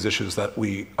some of these issues that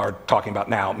we are talking about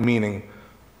now, meaning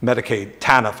Medicaid,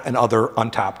 TANF, and other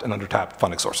untapped and undertapped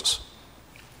funding sources.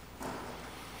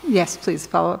 Yes, please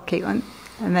follow up, Caitlin.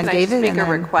 And then Can David, I just and make a then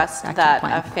request back to the that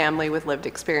plan. a family with lived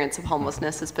experience of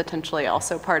homelessness is potentially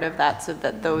also part of that, so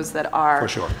that those that are For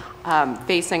sure.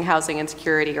 Facing housing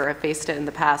insecurity or have faced it in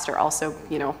the past are also,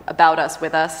 about us,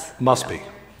 with us. Must be.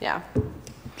 Yeah.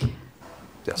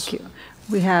 Yes. Thank you.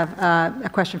 We have a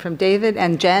question from David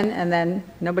and Jen, and then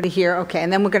nobody here. Okay,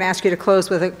 and then we're going to ask you to close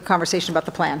with a conversation about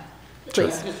the plan.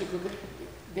 Please.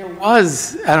 There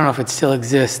was, I don't know if it still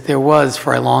exists, there was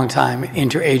for a long time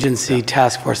interagency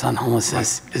task force on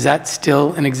homelessness. Is that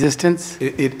still in existence?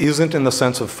 It isn't in the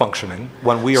sense of functioning.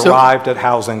 When we So- arrived at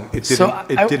housing, it So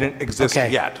didn't exist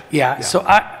okay. yet. Yeah, so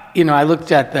I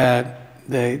looked at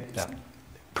the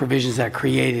provisions that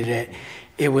created it.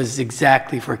 It was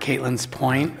exactly for Caitlin's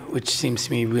point, which seems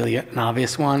to me really an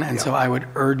obvious one. And so I would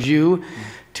urge you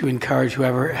to encourage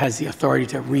whoever has the authority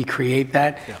to recreate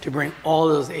that, to bring all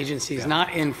those agencies,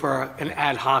 not in for an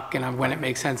ad hoc and when it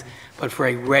makes sense, but for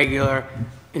a regular,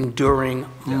 enduring,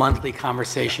 monthly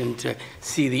conversation to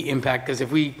see the impact. Because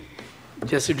if we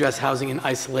just address housing in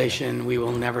isolation, we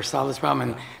will never solve this problem.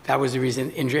 And that was the reason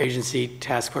interagency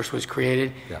task force was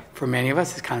created. For many of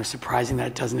us, it's kind of surprising that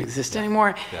it doesn't exist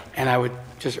anymore. And I would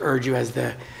just urge you as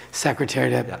the secretary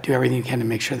to do everything you can to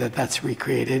make sure that that's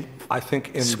recreated. I think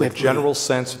in the swiftly. general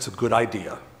sense, it's a good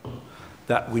idea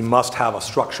that we must have a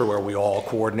structure where we all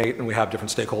coordinate and we have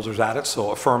different stakeholders at it.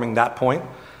 So affirming that point,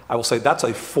 I will say that's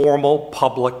a formal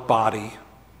public body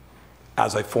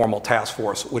as a formal task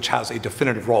force, which has a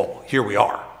definitive role. Here we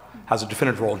are, has a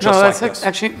definitive role just like this.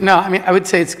 Actually, no, I mean, I would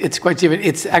say it's quite different.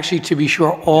 It's actually, to be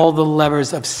sure, all the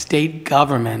levers of state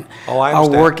government I are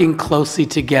understand. working closely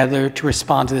together to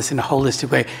respond to this in a holistic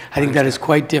way. I think that is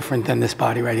quite different than this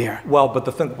body right here. Well,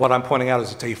 but what I'm pointing out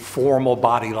is it's a formal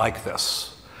body like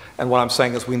this. And what I'm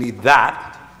saying is we need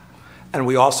that, and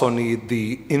we also need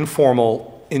the informal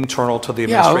internal to the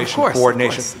administration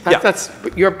coordination. That's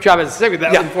your job as a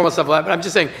secretary, that informal stuff like that. But I'm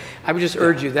just saying, I would just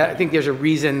urge you that I think there's a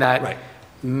reason that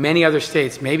many other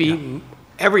states, maybe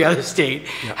every other state,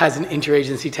 has an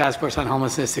interagency task force on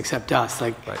homelessness except us.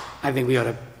 Like, I think we ought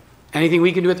to, anything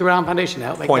we can do at the Rhode Island Foundation to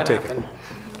help make that happen.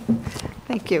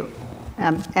 Thank you.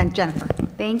 And Jennifer.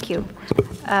 Thank you.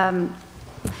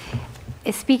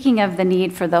 Speaking of the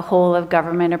need for the whole of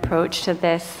government approach to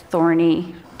this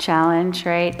thorny challenge,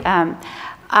 right?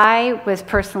 I was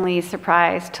personally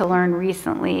surprised to learn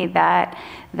recently that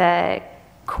the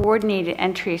coordinated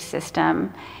entry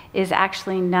system is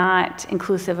actually not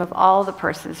inclusive of all the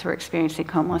persons who are experiencing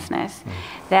homelessness.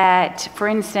 That, for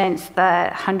instance, the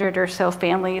 100 or so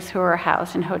families who are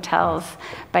housed in hotels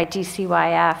by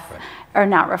DCYF are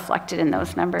not reflected in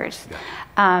those numbers.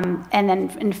 And then,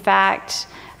 in fact,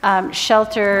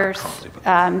 shelters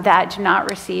that do not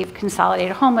receive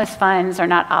consolidated homeless funds are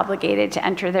not obligated to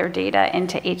enter their data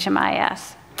into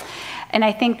HMIS. And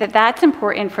I think that that's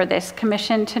important for this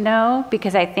commission to know,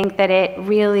 because I think that it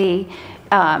really,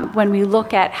 when we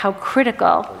look at how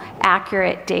critical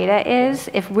accurate data is,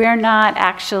 if we're not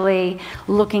actually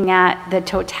looking at the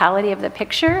totality of the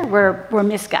picture, we're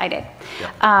misguided.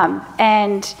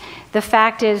 And the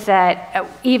fact is that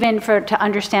even to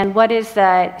understand what is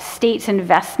the state's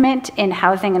investment in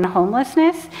housing and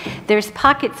homelessness, there's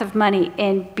pockets of money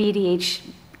in BDH,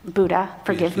 Buddha,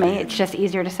 forgive me, it's just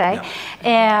easier to say,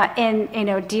 in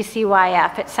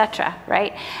DCYF, et cetera,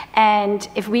 right? And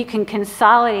if we can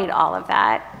consolidate all of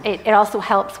that, it also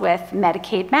helps with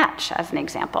Medicaid match, as an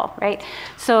example, right?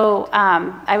 So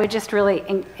I would just really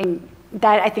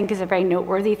that I think is a very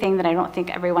noteworthy thing that I don't think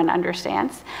everyone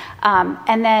understands.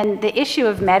 And then the issue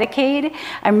of Medicaid,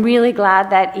 I'm really glad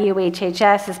that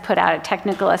EOHHS has put out a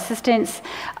technical assistance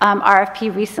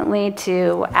RFP recently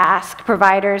to ask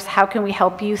providers, how can we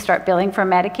help you start billing for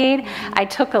Medicaid? I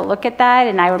took a look at that,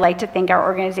 and I would like to think our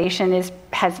organization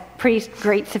has pretty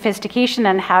great sophistication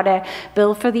on how to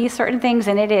bill for these certain things,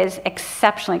 and it is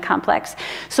exceptionally complex.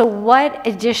 So what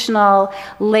additional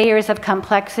layers of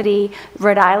complexity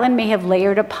Rhode Island may have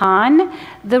layered upon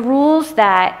the rules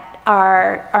that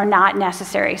are not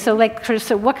necessary? So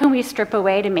so what can we strip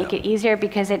away to make it easier,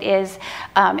 because it is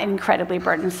an incredibly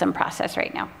burdensome process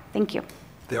right now. Thank you.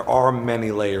 There are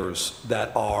many layers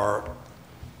that are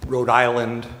Rhode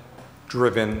Island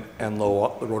driven and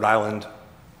Rhode Island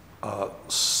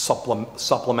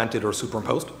supplemented or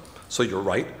superimposed. So you're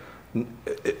right.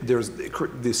 There's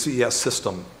the CES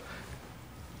system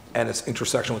and its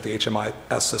intersection with the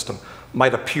HMIS system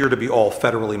might appear to be all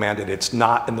federally mandated. It's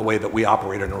not in the way that we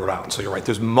operate in Rhode Island. So you're right.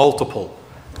 There's multiple,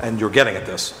 and you're getting at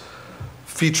this,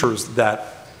 features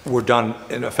that were done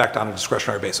in effect on a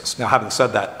discretionary basis. Now, having said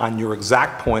that, on your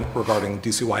exact point regarding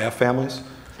DCYF families,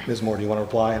 Ms. Moore, do you want to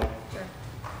reply? Sure.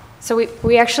 So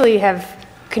we actually have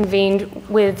convened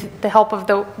with the help of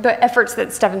the efforts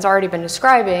that Stefan's already been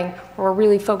describing, where we're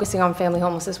really focusing on family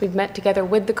homelessness. We've met together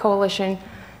with the Coalition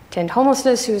to End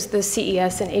Homelessness, who's the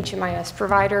CES and HMIS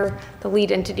provider, the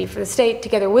lead entity for the state,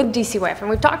 together with DCYF. And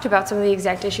we've talked about some of the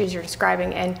exact issues you're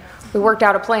describing, and we worked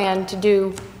out a plan to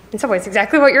do, in some ways,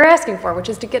 exactly what you're asking for, which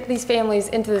is to get these families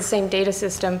into the same data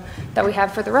system that we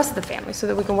have for the rest of the family, so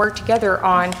that we can work together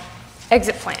on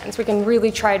exit plans. We can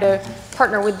really try to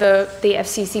partner with the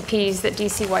FCCPs that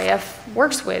DCYF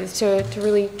works with to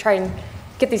really try and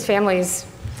get these families,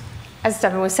 as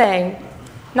Stefan was saying,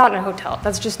 not in a hotel.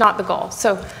 That's just not the goal.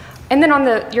 So, and then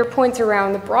on your points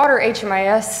around the broader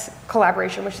HMIS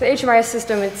collaboration, which the HMIS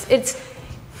system,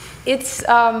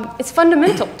 it's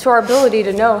fundamental to our ability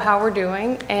to know how we're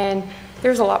doing, and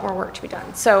there's a lot more work to be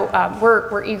done. So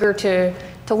we're eager to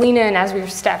lean in as we're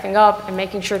staffing up and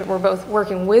making sure that we're both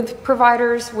working with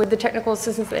providers, with the technical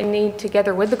assistance that they need,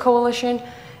 together with the Coalition,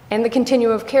 and the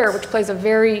continuum of care, which plays a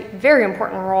very, very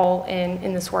important role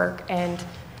in this work, and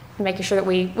making sure that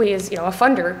we as a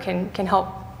funder can help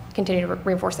continue to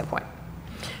reinforce that point.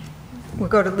 We'll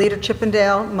go to Leader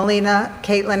Chippendale, Melina,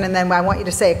 Caitlin, and then I want you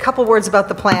to say a couple words about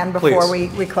the plan before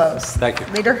we close. Thank you.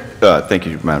 Leader? Thank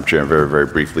you, Madam Chair. Very, very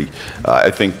briefly,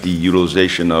 I think the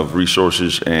utilization of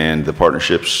resources and the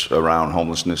partnerships around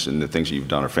homelessness and the things that you've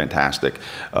done are fantastic.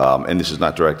 And this is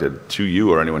not directed to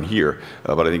you or anyone here,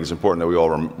 but I think it's important that we all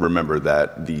remember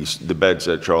that the beds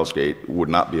at Charles Gate would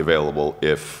not be available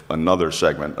if another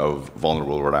segment of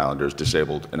vulnerable Rhode Islanders,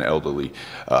 disabled and elderly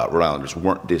Rhode Islanders,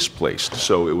 weren't displaced.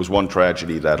 So it was one tragedy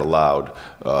that allowed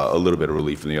a little bit of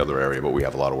relief in the other area, but we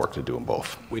have a lot of work to do in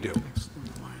both. We do.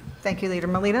 Thank you, Leader.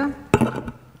 Melina?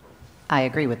 I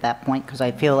agree with that point, because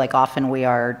I feel like often we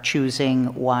are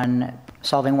solving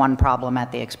one problem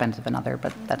at the expense of another,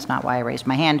 but that's not why I raised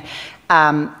my hand.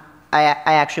 I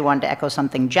actually wanted to echo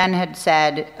something Jen had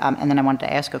said, and then I wanted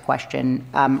to ask a question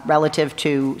relative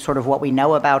to sort of what we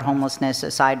know about homelessness,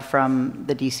 aside from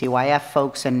the DCYF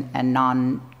folks and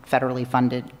non-federally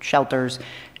funded shelters.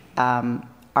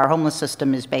 Our homeless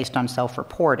system is based on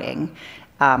self-reporting.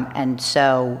 And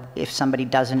so if somebody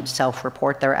doesn't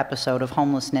self-report their episode of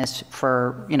homelessness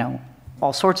for,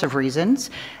 all sorts of reasons,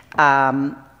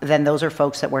 then those are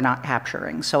folks that we're not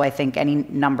capturing. So I think any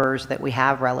numbers that we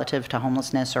have relative to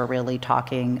homelessness are really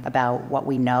talking about what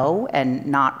we know and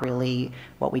not really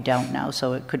what we don't know.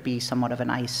 So it could be somewhat of an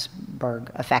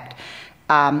iceberg effect.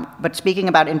 But speaking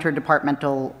about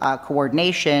interdepartmental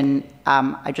coordination,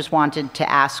 I just wanted to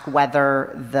ask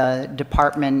whether the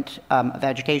Department of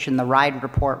Education, the RIDE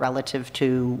report relative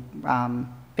to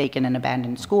vacant and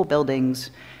abandoned school buildings,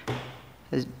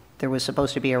 there was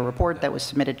supposed to be a report that was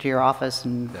submitted to your office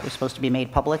and was supposed to be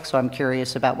made public, so I'm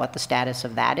curious about what the status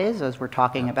of that is, as we're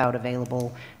talking about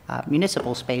available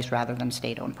municipal space rather than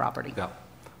state-owned property. Yeah.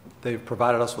 They've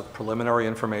provided us with preliminary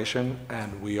information,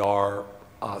 and we are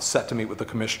set to meet with the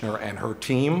commissioner and her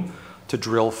team to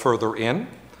drill further in.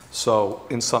 So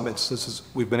in some instances,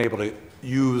 we've been able to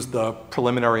use the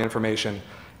preliminary information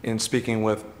in speaking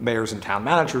with mayors and town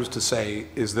managers to say,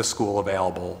 is this school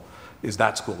available? Is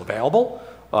that school available?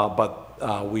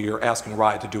 But we are asking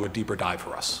RIDE to do a deeper dive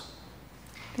for us.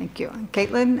 Thank you.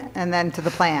 Caitlin, and then to the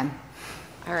plan.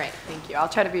 All right, thank you. I'll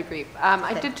try to be brief.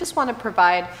 I did just want to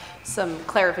provide some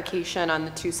clarification on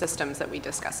the two systems that we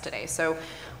discussed today. So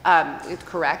It's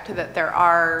correct that there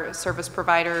are service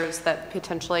providers that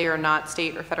potentially are not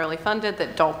state or federally funded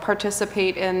that don't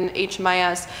participate in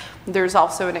HMIS. There's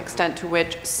also an extent to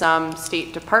which some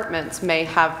state departments may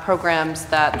have programs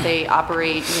that they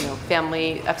operate,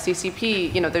 family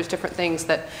FCCP, there's different things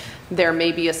that there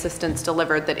may be assistance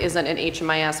delivered that isn't in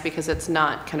HMIS because it's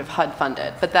not kind of HUD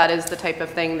funded. But that is the type of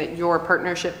thing that your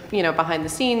partnership, behind the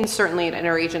scenes, certainly an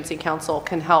interagency council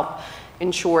can help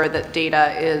ensure that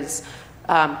data is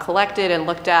collected and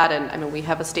looked at, and we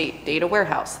have a state data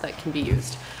warehouse that can be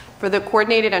used. For the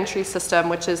coordinated entry system,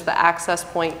 which is the access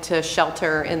point to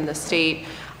shelter in the state,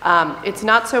 it's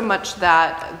not so much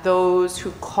that those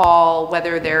who call,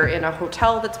 whether they're in a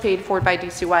hotel that's paid for by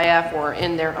DCYF or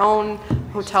in their own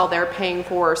hotel they're paying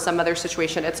for or some other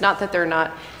situation, it's not that they're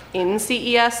not in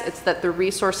CES, it's that the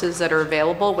resources that are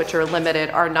available, which are limited,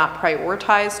 are not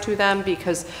prioritized to them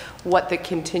because what the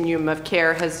continuum of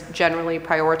care has generally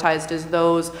prioritized is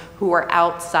those who are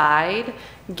outside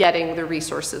getting the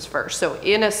resources first. So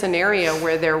in a scenario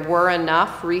where there were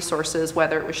enough resources,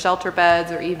 whether it was shelter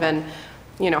beds or even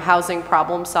housing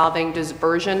problem solving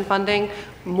diversion funding,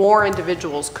 more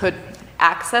individuals could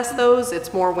access those.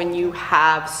 It's more when you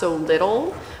have so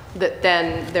little that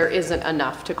then there isn't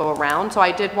enough to go around. So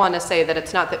I did want to say that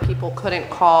it's not that people couldn't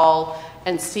call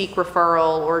and seek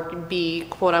referral or be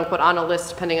quote unquote on a list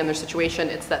depending on their situation.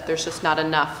 It's that there's just not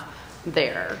enough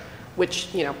there, which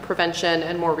prevention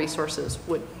and more resources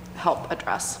would help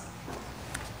address.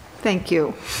 Thank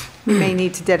you. We may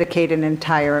need to dedicate an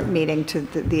entire meeting to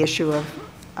the issue of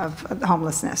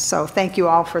homelessness. So thank you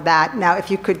all for that. Now,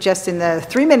 if you could just, in the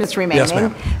 3 minutes remaining, Yes,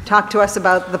 ma'am. talk to us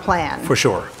about the plan. For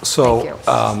sure. So,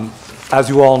 Thank you. as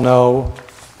you all know,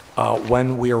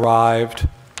 when we arrived,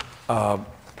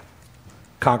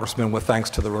 Congressman, with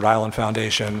thanks to the Rhode Island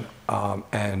Foundation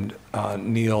and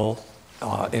Neil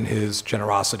in his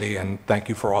generosity, and thank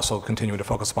you for also continuing to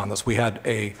focus upon this, we had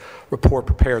a report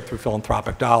prepared through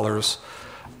philanthropic dollars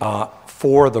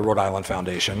for the Rhode Island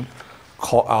Foundation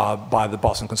by the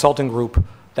Boston Consulting Group.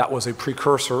 That was a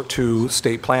precursor to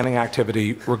state planning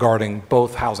activity regarding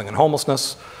both housing and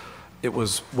homelessness. It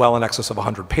was well in excess of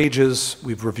 100 pages.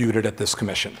 We've reviewed it at this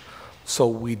commission. So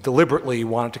we deliberately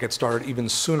wanted to get started even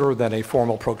sooner than a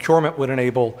formal procurement would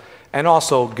enable, and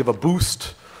also give a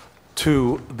boost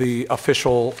to the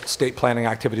official state planning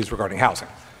activities regarding housing.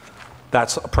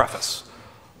 That's a preface.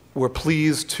 We're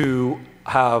pleased to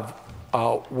have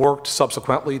worked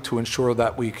subsequently to ensure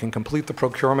that we can complete the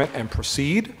procurement and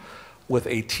proceed with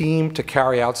a team to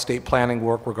carry out state planning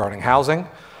work regarding housing.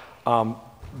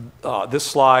 This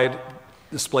slide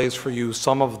displays for you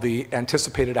some of the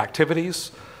anticipated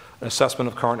activities: an assessment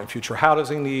of current and future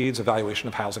housing needs, evaluation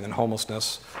of housing and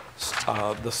homelessness,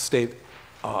 the state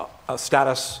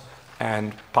status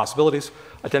and possibilities,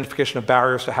 identification of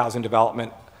barriers to housing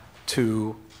development,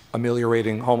 to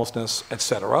ameliorating homelessness, et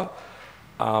cetera.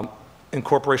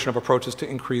 Incorporation of approaches to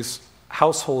increase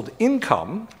household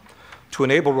income to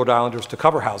enable Rhode Islanders to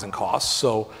cover housing costs.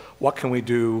 So what can we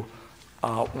do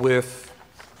with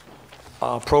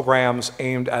programs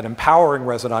aimed at empowering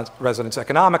residents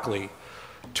economically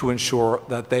to ensure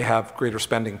that they have greater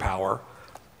spending power?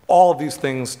 All of these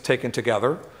things taken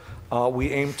together,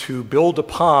 we aim to build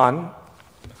upon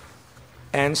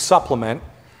and supplement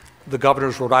the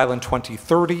Governor's Rhode Island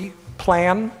 2030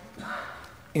 plan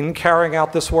in carrying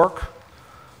out this work.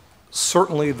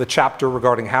 Certainly the chapter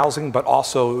regarding housing, but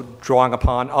also drawing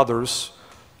upon others.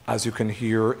 As you can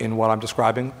hear in what I'm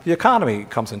describing, the economy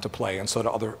comes into play, and so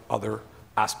do other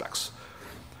aspects.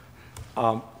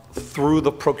 Through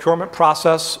the procurement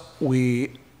process,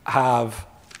 we have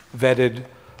vetted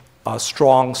a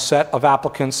strong set of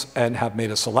applicants and have made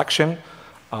a selection.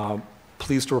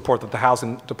 Pleased to report that the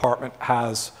Housing Department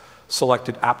has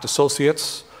selected Apt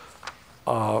Associates,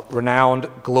 a renowned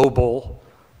global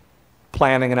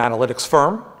planning and analytics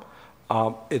firm.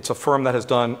 It's a firm that has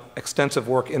done extensive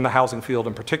work in the housing field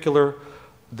in particular.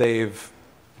 They've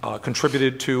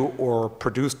contributed to or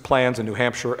produced plans in New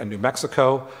Hampshire and New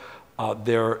Mexico.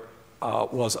 There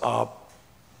was,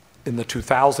 in the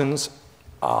 2000s,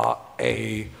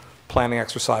 a planning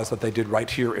exercise that they did right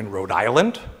here in Rhode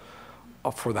Island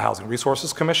for the Housing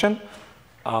Resources Commission.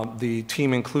 The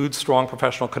team includes strong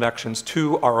professional connections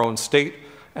to our own state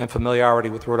and familiarity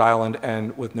with Rhode Island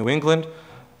and with New England,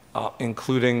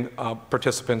 including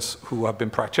participants who have been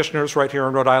practitioners right here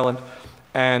in Rhode Island.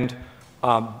 And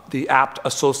the Apt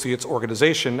Associates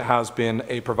organization has been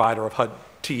a provider of HUD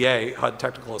TA, HUD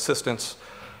technical assistance,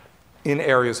 in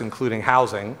areas including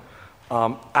housing.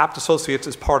 Apt Associates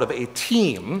is part of a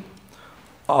team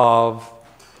of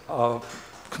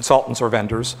consultants or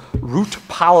vendors. Root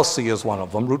Policy is one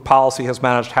of them. Root Policy has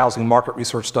managed housing market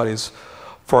research studies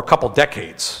for a couple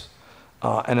decades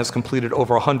and has completed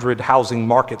over 100 housing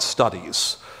market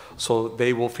studies. So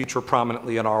they will feature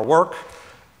prominently in our work.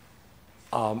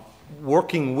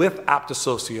 Working with Apt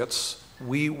Associates,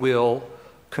 we will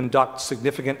conduct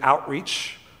significant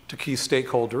outreach to key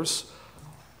stakeholders,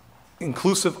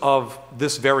 inclusive of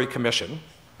this very commission,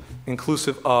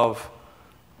 inclusive of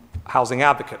housing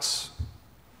advocates,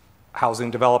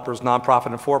 housing developers, nonprofit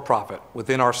and for-profit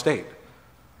within our state,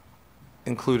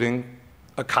 including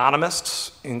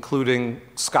economists, including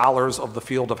scholars of the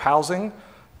field of housing,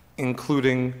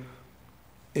 including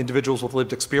individuals with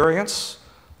lived experience,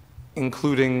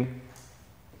 including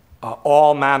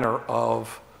all manner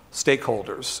of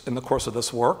stakeholders in the course of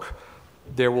this work.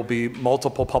 There will be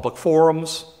multiple public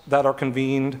forums that are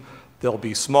convened. There'll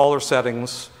be smaller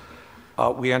settings.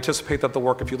 We anticipate that the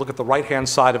work, if you look at the right-hand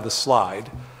side of the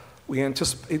slide, we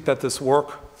anticipate that this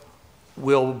work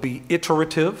will be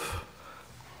iterative.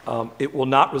 It will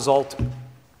not result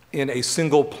in a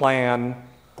single plan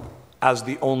as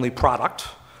the only product.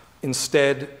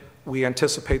 Instead, we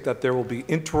anticipate that there will be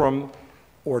interim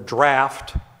or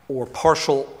draft or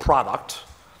partial product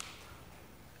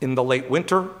in the late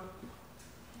winter,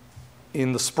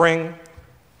 in the spring,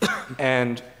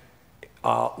 and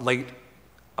late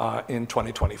in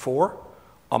 2024,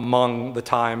 among the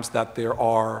times that there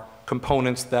are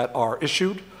components that are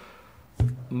issued.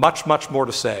 Much, much more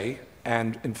to say,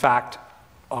 and in fact,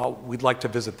 we'd like to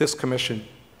visit this commission,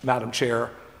 Madam Chair,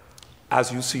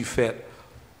 as you see fit,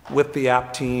 with the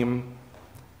Apt team,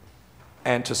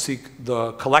 and to seek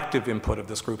the collective input of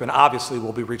this group. And obviously,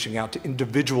 we'll be reaching out to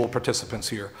individual participants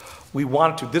here. We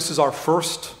want to, this is our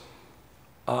first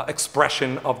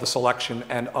expression of the selection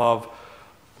and of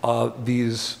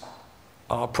these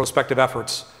prospective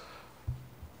efforts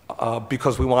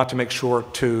because we want to make sure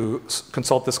to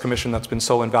consult this commission that's been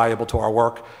so invaluable to our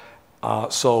work.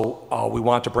 So we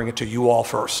want to bring it to you all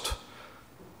first.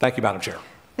 Thank you, Madam Chair.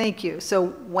 Thank you. So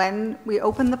when we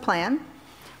open the plan,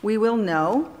 we will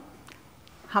know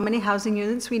how many housing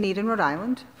units we need in Rhode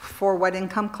Island, for what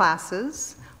income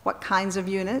classes, what kinds of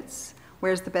units,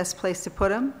 where's the best place to put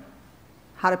them,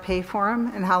 how to pay for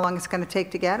them, and how long it's going to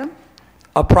take to get them?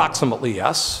 Approximately,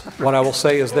 yes. What I will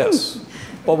say is this.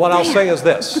 Well, what I'll say is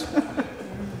this.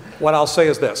 What I'll say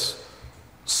is this.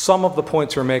 Some of the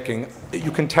points you're making,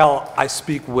 you can tell I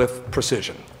speak with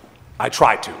precision. I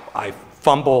try to. I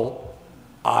fumble.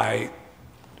 I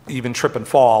even trip and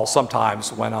fall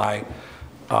sometimes when I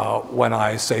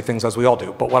say things, as we all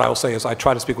do. But what I will say is I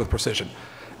try to speak with precision.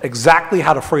 Exactly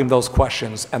how to frame those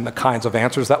questions and the kinds of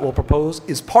answers that we'll propose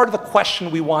is part of the question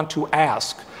we want to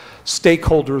ask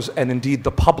stakeholders and indeed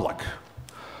the public.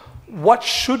 What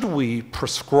should we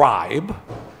prescribe?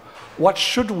 What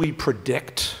should we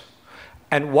predict?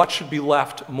 And what should be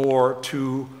left more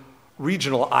to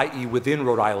regional, i.e. within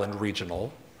Rhode Island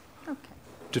regional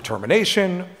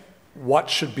determination? What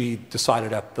should be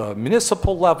decided at the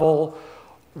municipal level?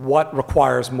 What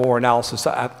requires more analysis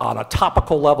on a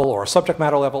topical level or a subject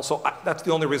matter level? So that's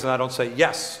the only reason I don't say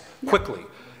yes quickly.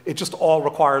 It just all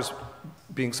requires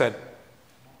being said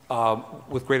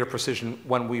with greater precision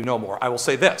when we know more. I will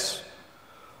say this.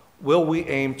 Will we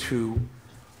aim to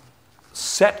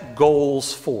set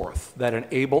goals forth that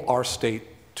enable our state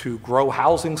to grow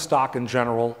housing stock in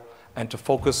general and to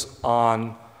focus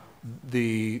on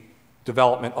the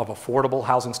development of affordable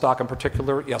housing stock in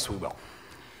particular? Yes, we will.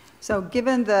 So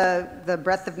given the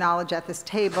breadth of knowledge at this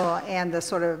table and the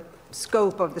sort of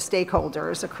scope of the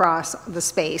stakeholders across the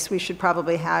space, we should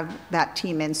probably have that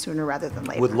team in sooner rather than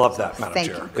later. Would love that, Madam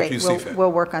Chair. Thank you. Great.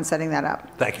 We'll work on setting that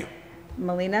up. Thank you.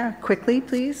 Melina, quickly,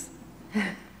 please. I'm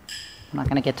not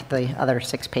going to get to the other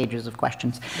 6 pages of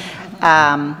questions.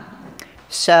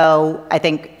 So I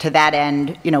think to that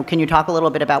end, can you talk a little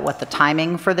bit about what the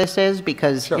timing for this is?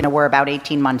 Because, sure. We're about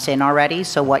 18 months in already.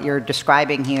 So what you're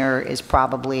describing here is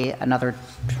probably another,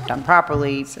 done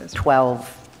properly,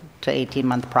 12 to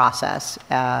 18-month process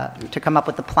to come up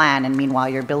with the plan. And meanwhile,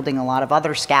 you're building a lot of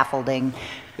other scaffolding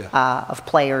of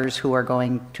players who are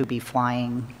going to be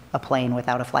flying a plane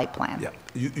without a flight plan. Yeah,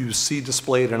 you see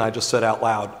displayed, and I just said out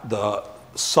loud,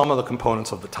 some of the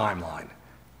components of the timeline.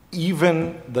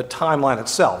 Even the timeline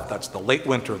itself, that's the late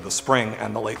winter, the spring,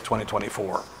 and the late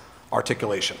 2024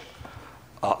 articulation.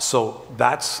 So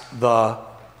that's the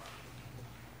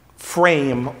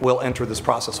frame we'll enter this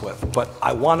process with. But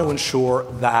I want to ensure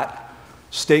that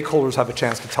stakeholders have a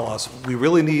chance to tell us, we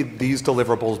really need these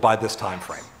deliverables by this time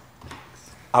frame.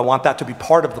 I want that to be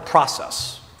part of the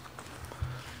process.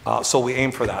 So we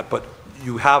aim for that. But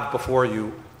you have before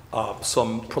you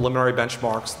some preliminary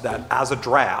benchmarks that, as a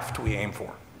draft, we aim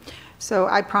for. So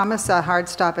I promise a hard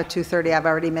stop at 2:30. I've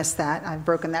already missed that. I've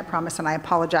broken that promise, and I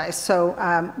apologize. So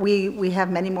we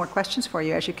have many more questions for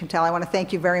you, as you can tell. I want to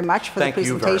thank you very much for the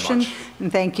presentation.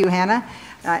 And thank you, Hannah.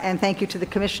 And thank you to the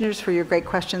commissioners for your great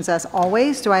questions, as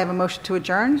always. Do I have a motion to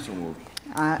adjourn?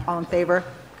 All in favor?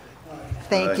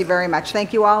 Thank you very much.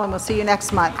 Thank you all, and we'll see you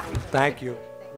next month. Thank you.